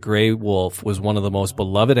 Kaylee, a gray wolf, was one of the most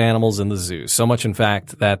beloved animals in the zoo. So much, in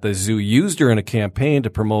fact, that the zoo used her in a campaign to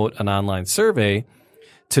promote an online survey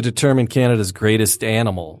to determine Canada's greatest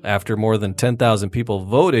animal. After more than 10,000 people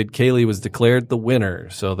voted, Kaylee was declared the winner,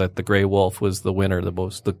 so that the gray wolf was the winner,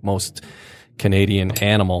 the most Canadian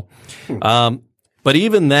animal. But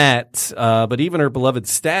even her beloved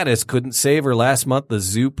status couldn't save her. Last month, the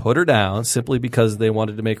zoo put her down simply because they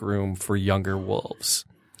wanted to make room for younger wolves.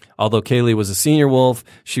 Although Kaylee was a senior wolf,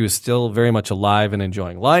 she was still very much alive and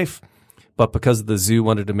enjoying life. But because the zoo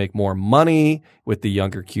wanted to make more money with the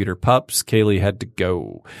younger, cuter pups, Kaylee had to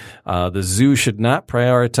go. The zoo should not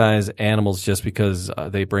prioritize animals just because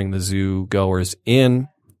they bring the zoo goers in.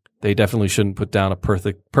 They definitely shouldn't put down a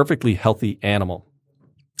perfectly healthy animal.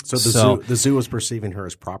 So the zoo was perceiving her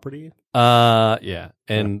as property? Yeah,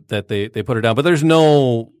 and that they put her down. But there's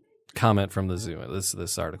no comment from the zoo.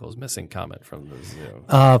 This article is missing comment from the zoo.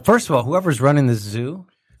 First of all, whoever's running the zoo,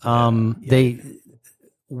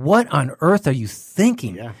 what on earth are you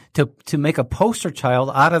thinking to make a poster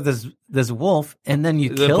child out of this wolf and then you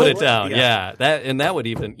kill put it? It down? Yeah, that would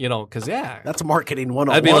even because that's marketing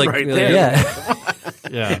 101 I'd be like, right there.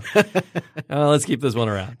 Yeah. Let's keep this one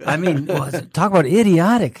around. I mean, talk about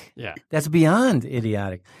idiotic. Yeah, that's beyond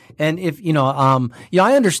idiotic. And if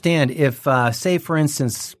I understand if say for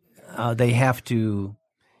instance they have to.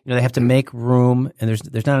 They have to make room, and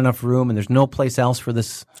there's not enough room, and there's no place else for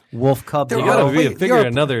this wolf cub to go. You got to figure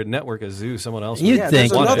another network of zoo, someone else. You'd think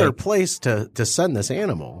there's another place to send this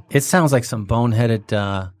animal. It sounds like some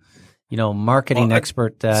boneheaded, marketing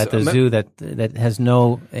expert at the zoo that has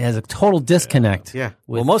a total disconnect. Yeah.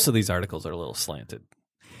 Well, most of these articles are a little slanted.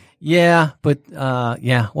 Yeah, but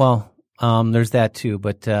there's that too.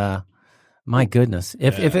 But my goodness,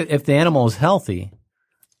 if the animal is healthy.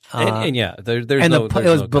 There's it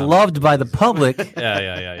was beloved by the public.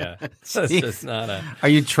 Yeah. It's just not Are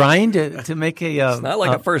you trying to make a? It's not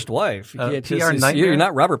like a first wife. You're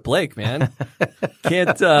not Robert Blake, man.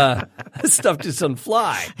 Can't this stuff just doesn't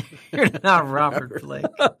fly. You're not Robert Blake.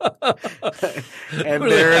 And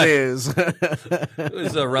there it is.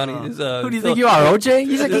 Who's Ronnie? Who do you think you are, OJ?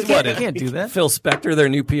 He's like, you can't do that. Phil Spector, their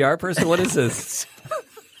new PR person. What is this?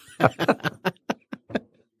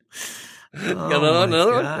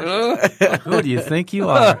 Another one? Who do you think you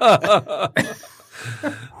are?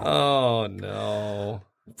 Oh, no.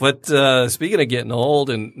 But speaking of getting old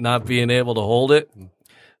and not being able to hold it,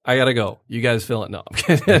 I got to go. You guys fill it? No, I'm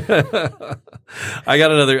kidding. I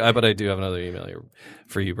got another, but I do have another email here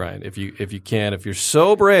for you, Brian. If you're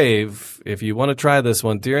so brave, if you want to try this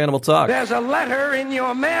one, Dear Animal Talk. There's a letter in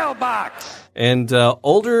your mailbox. And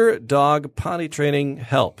older dog potty training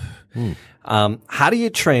help. How do you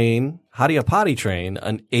train how do you potty train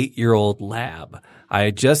an 8-year-old lab?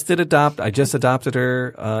 I just adopted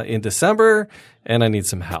her in December, and I need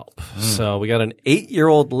some help. So we got an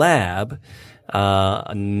 8-year-old lab,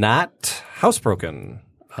 not housebroken.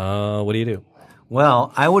 What do you do?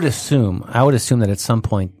 Well, I would assume that at some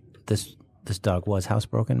point this dog was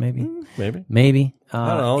housebroken, maybe. Maybe. I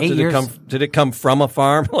don't know. 8 years. Did it come from a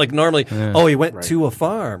farm? Like normally, he went to a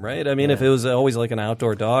farm, right? I mean, if it was always like an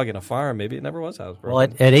outdoor dog in a farm, maybe it never was housebroken. Well,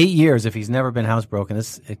 at 8 years, if he's never been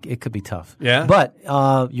housebroken, it could be tough. Yeah. But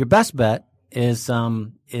your best bet is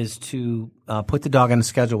to put the dog on a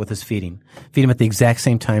schedule with his feeding. Feed him at the exact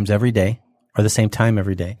same times every day, or the same time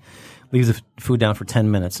every day. Leave the food down for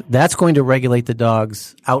 10 minutes. That's going to regulate the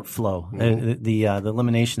dog's outflow, the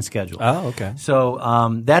elimination schedule. Oh, okay.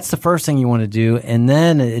 So that's the first thing you want to do, and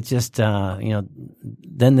then it just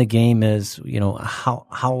then the game is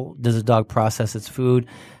how does the dog process its food?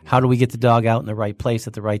 How do we get the dog out in the right place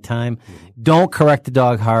at the right time? Don't correct the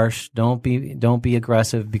dog harsh. Don't be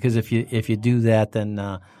aggressive, because if you do that, then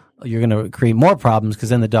you're going to create more problems, because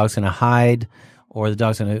then the dog's going to hide. Or the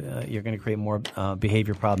dog's you're going to create more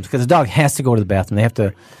behavior problems, because the dog has to go to the bathroom. They have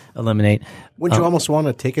to eliminate. Wouldn't you almost want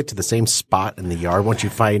to take it to the same spot in the yard once you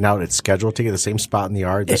find out its schedule? Take it to the same spot in the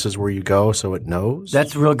yard. This is where you go, so it knows.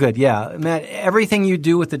 That's real good. Yeah, Matt. Everything you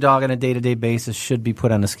do with the dog on a day-to-day basis should be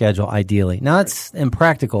put on the schedule, ideally. Now it's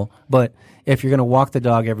impractical, but if you're going to walk the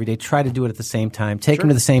dog every day, try to do it at the same time. Take him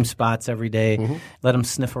to the same spots every day. Let him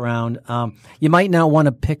sniff around. You might not want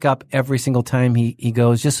to pick up every single time he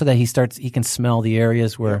goes, just so that he can smell the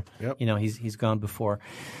areas where he's gone before.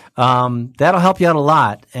 That'll help you out a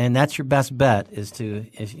lot, and that's your best bet is to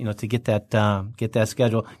get that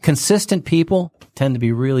schedule. Consistent people tend to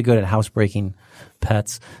be really good at housebreaking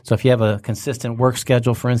pets. So if you have a consistent work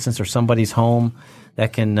schedule, for instance, or somebody's home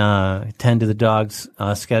that can tend to the dog's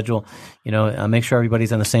schedule, make sure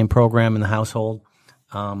everybody's on the same program in the household.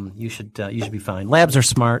 You should be fine. Labs are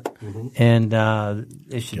smart, and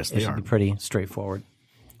it should be pretty straightforward.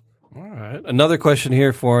 All right. Another question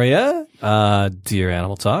here for you. Dear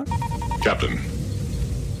Animal Talk. Captain,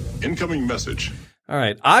 incoming message. All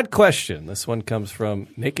right. Odd question. This one comes from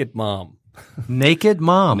Naked Mom. Naked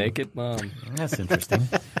Mom. Naked Mom. That's interesting.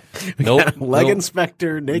 Leg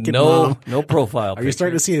inspector, naked mom. No profile. Are you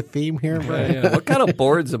starting to see a theme here, Brian? Yeah. What kind of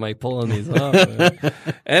boards am I pulling these off?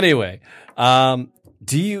 Anyway, have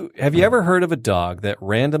you ever heard of a dog that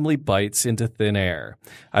randomly bites into thin air?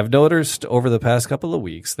 I've noticed over the past couple of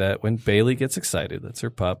weeks that when Bailey gets excited, that's her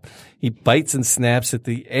pup, he bites and snaps at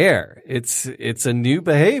the air. It's a new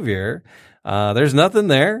behavior. There's nothing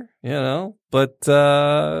there, but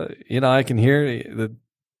I can hear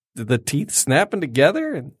the teeth snapping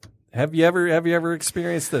together. And have you ever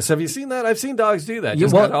experienced this? Have you seen that? I've seen dogs do that.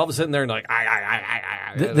 Just all of a sudden they're like,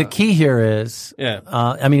 The key here is,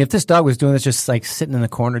 if this dog was doing this, just like sitting in the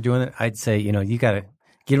corner doing it, I'd say, you got to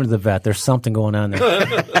get him to the vet. There's something going on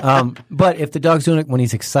there. But if the dog's doing it when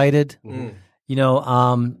he's excited,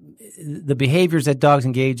 the behaviors that dogs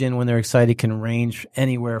engage in when they're excited can range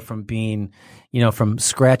anywhere from being, from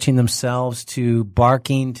scratching themselves to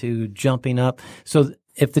barking to jumping up. So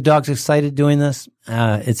if the dog's excited doing this,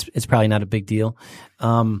 it's probably not a big deal.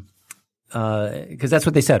 Because that's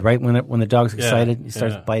what they said, right? When the dog's excited, he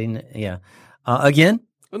starts biting. Yeah. Again,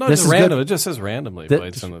 well, no, this is random. It just says randomly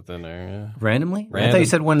bites in the thin air. Yeah. Randomly? I thought you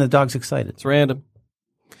said when the dog's excited. It's random.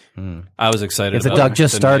 I was excited. If the dog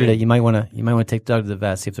just started it, you might want to take the dog to the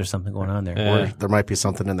vet, see if there's something going on there. Yeah. Or there might be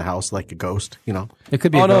something in the house, like a ghost. It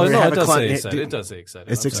could be. Oh a no, ghost. it does say excited. It does say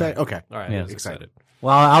excited. It's excited. Okay, all right. Yeah, excited.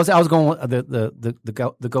 Well, I was going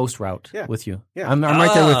the ghost route with you. Yeah. I'm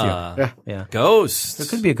right there with you. Yeah. Ghosts. There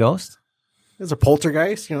could be a ghost. There's a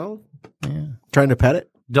poltergeist, trying to pet it.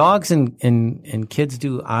 Dogs and kids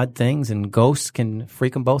do odd things, and ghosts can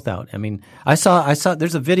freak them both out. I mean, I saw.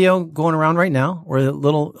 There's a video going around right now where a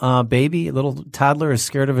little a little toddler is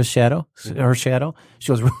scared of her shadow. She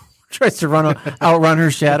goes tries to outrun her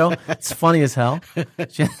shadow. It's funny as hell.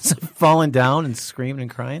 She ends up falling down and screaming and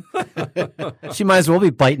crying. She might as well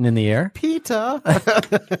be biting in the air. Peter.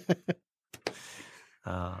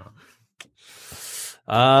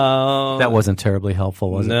 That wasn't terribly helpful,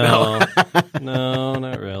 was it? No, no,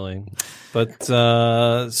 not really. But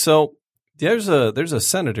so there's a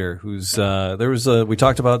senator who's we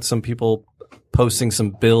talked about some people posting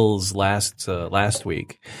some bills last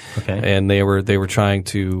week, okay, and they were trying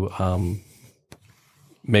to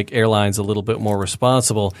make airlines a little bit more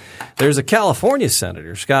responsible. There's a California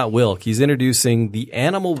senator, Scott Wilk. He's introducing the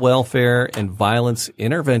Animal Welfare and Violence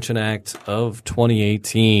Intervention Act of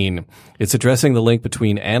 2018. It's addressing the link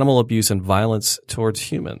between animal abuse and violence towards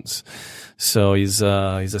humans. So he's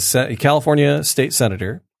a California state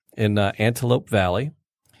senator, in Antelope Valley.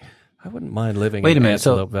 I wouldn't mind living Wait a in minute,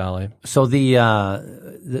 Antelope Valley. So the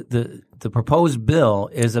proposed bill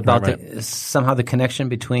is about Right. somehow the connection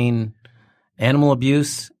between animal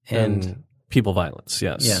abuse and people violence,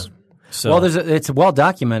 yes. Yeah. So, well, it's well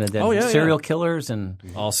documented that Oh, yeah, serial yeah. killers and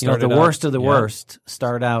All the started out- worst of the yeah. worst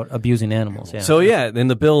start out abusing animals. Yeah. So and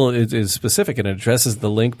the bill is specific and it addresses the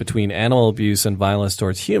link between animal abuse and violence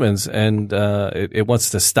towards humans, and it wants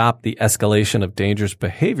to stop the escalation of dangerous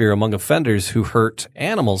behavior among offenders who hurt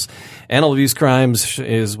animals. Animal abuse crimes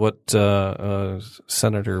is what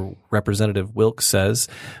Senator Representative Wilk says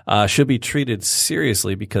should be treated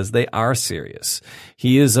seriously because they are serious.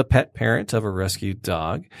 He is a pet parent of a rescued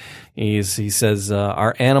dog. He says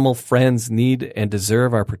our animal friends need and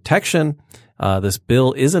deserve our protection. This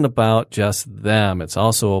bill isn't about just them. It's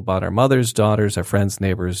also about our mothers, daughters, our friends,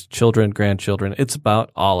 neighbors, children, grandchildren. It's about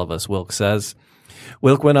all of us, Wilk says.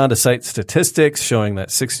 Wilk went on to cite statistics showing that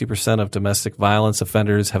 60% of domestic violence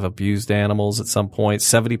offenders have abused animals at some point.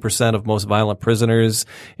 70% of most violent prisoners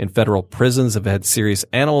in federal prisons have had serious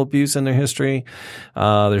animal abuse in their history.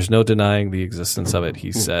 There's no denying the existence of it,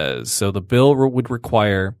 he says. So the bill would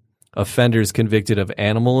require offenders convicted of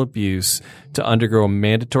animal abuse to undergo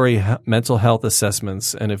mandatory mental health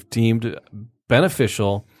assessments and, if deemed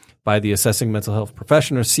beneficial by the assessing mental health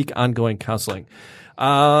professional, seek ongoing counseling.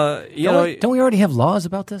 Don't we already have laws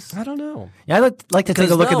about this? I don't know. Yeah, I'd like to take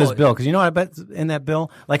a Because look at no, this bill because you know what I bet in that bill,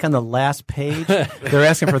 like on the last page, they're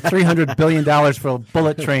asking for $300 billion for a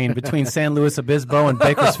bullet train between San Luis Obispo and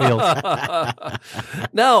Bakersfield.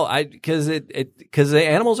 No, because the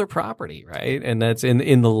animals are property, right? And that's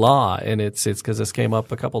in the law, and it's because this came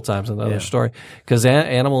up a couple times in the other story. Because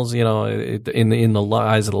animals, in the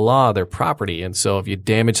eyes of the law, they're property, and so if you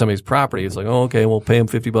damage somebody's property, it's like, oh, okay, we'll pay them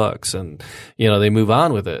 $50, and they move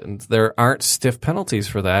on with it. And there aren't stiff penalties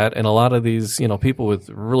for that. And a lot of these, people with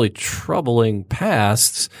really troubling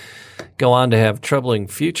pasts go on to have troubling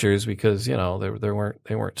futures because, they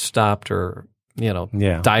weren't stopped or,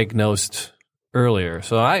 diagnosed earlier.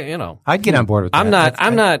 So I'd get on board with that.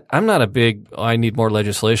 I'm not a big, I need more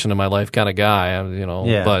legislation in my life kind of guy,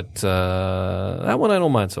 but that one I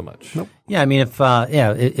don't mind so much. Nope. Yeah. I mean,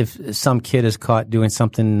 if some kid is caught doing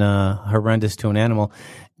something horrendous to an animal,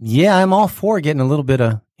 yeah, I'm all for getting a little bit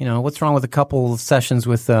of, what's wrong with a couple sessions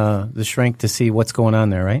with the shrink to see what's going on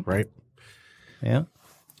there, right? Right. Yeah.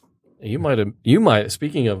 You might,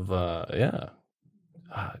 speaking of, no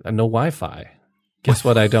Wi-Fi. Guess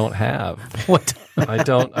what I don't have? What? I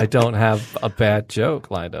don't have a bad joke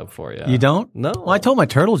lined up for you. You don't? No. Well, I told my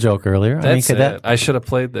turtle joke earlier. That's it. I should have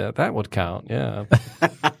played that. That would count, yeah.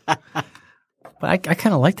 But I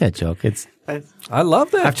kind of like that joke. I love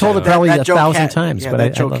that. I've told it joke. probably That 1,000 times. Yeah, but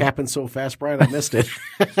that joke love it. happened so fast, Brian, I missed it.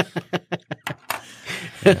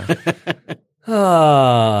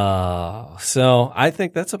 So I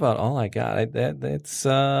think that's about all I got.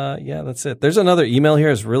 That's it. There's another email here.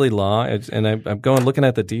 It's really long, and I'm going looking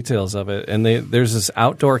at the details of it. And there's this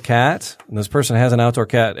outdoor cat, and this person has an outdoor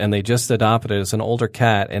cat, and they just adopted it. It's an older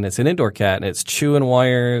cat, and it's an indoor cat, and it's chewing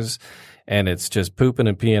wires, and it's just pooping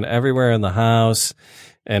and peeing everywhere in the house.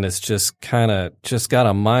 And it's just got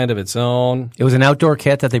a mind of its own. It was an outdoor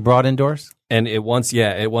cat that they brought indoors? And it wants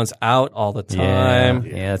out all the time.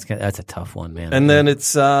 Yeah, that's a tough one, man. And then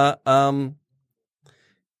it's 18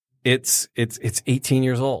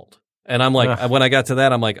 years old. And I'm like, when I got to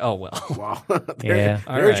that, I'm like, oh, well. Wow. Yeah.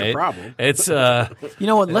 There's right. your problem. It's, you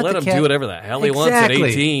know what? let the him cat do whatever the hell he wants at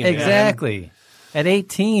 18. man. Exactly. At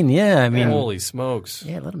 18, yeah. I mean, Holy smokes.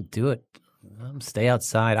 yeah, let him do it. Let him stay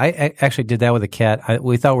outside. I actually did that with a cat.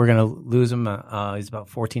 We thought we were going to lose him. He's about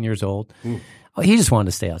 14 years old. Oh, he just wanted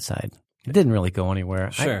to stay outside. He didn't really go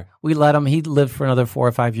anywhere. Sure. We let him. He lived for another 4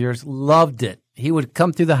 or 5 years. Loved it. He would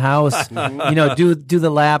come through the house, do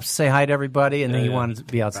the laps, say hi to everybody, and then he wanted to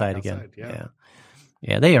be outside again. Yeah,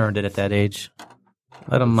 they earned it at that age.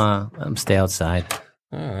 Let him stay outside.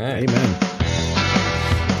 All right. Amen.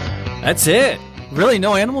 That's it. Really,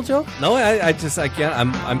 no animal joke? No, I can't.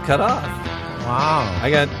 I'm cut off. Wow.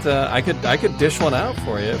 I could dish one out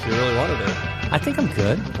for you if you really wanted it. I think I'm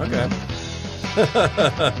good. Okay.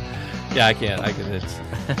 Yeah, I can't. It's.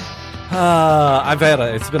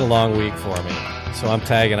 It's been a long week for me, so I'm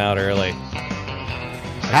tagging out early.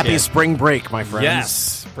 Happy spring break, my friends. Yes,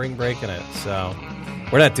 spring breaking it. So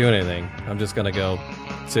we're not doing anything. I'm just gonna go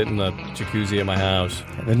sit in the jacuzzi at my house.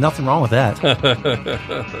 There's nothing wrong with that.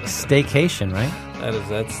 Staycation, right?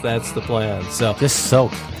 That's the plan. So Just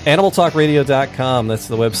soak. AnimalTalkRadio.com, that's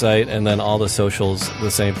the website, and then all the socials,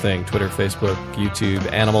 the same thing. Twitter, Facebook,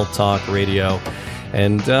 YouTube, Animal Talk Radio.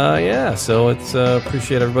 And so it's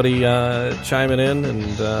appreciate everybody chiming in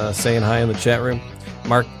and saying hi in the chat room.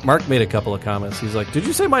 Mark made a couple of comments. He's like, "Did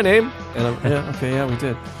you say my name?" And I'm, yeah, we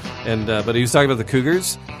did. And but he was talking about the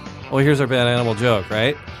Cougars. Well, here's our bad animal joke,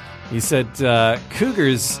 right? He said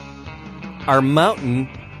Cougars are mountain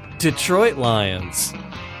Detroit Lions.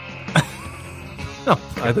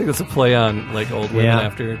 I think that's a play on like old women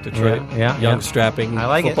after Detroit. Young strapping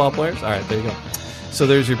football players. All right, there you go. So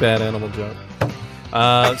there's your bad animal joke.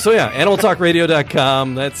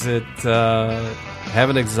 animaltalkradio.com. That's it. Have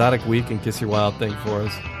an exotic week and kiss your wild thing for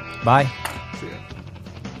us. Bye. See ya.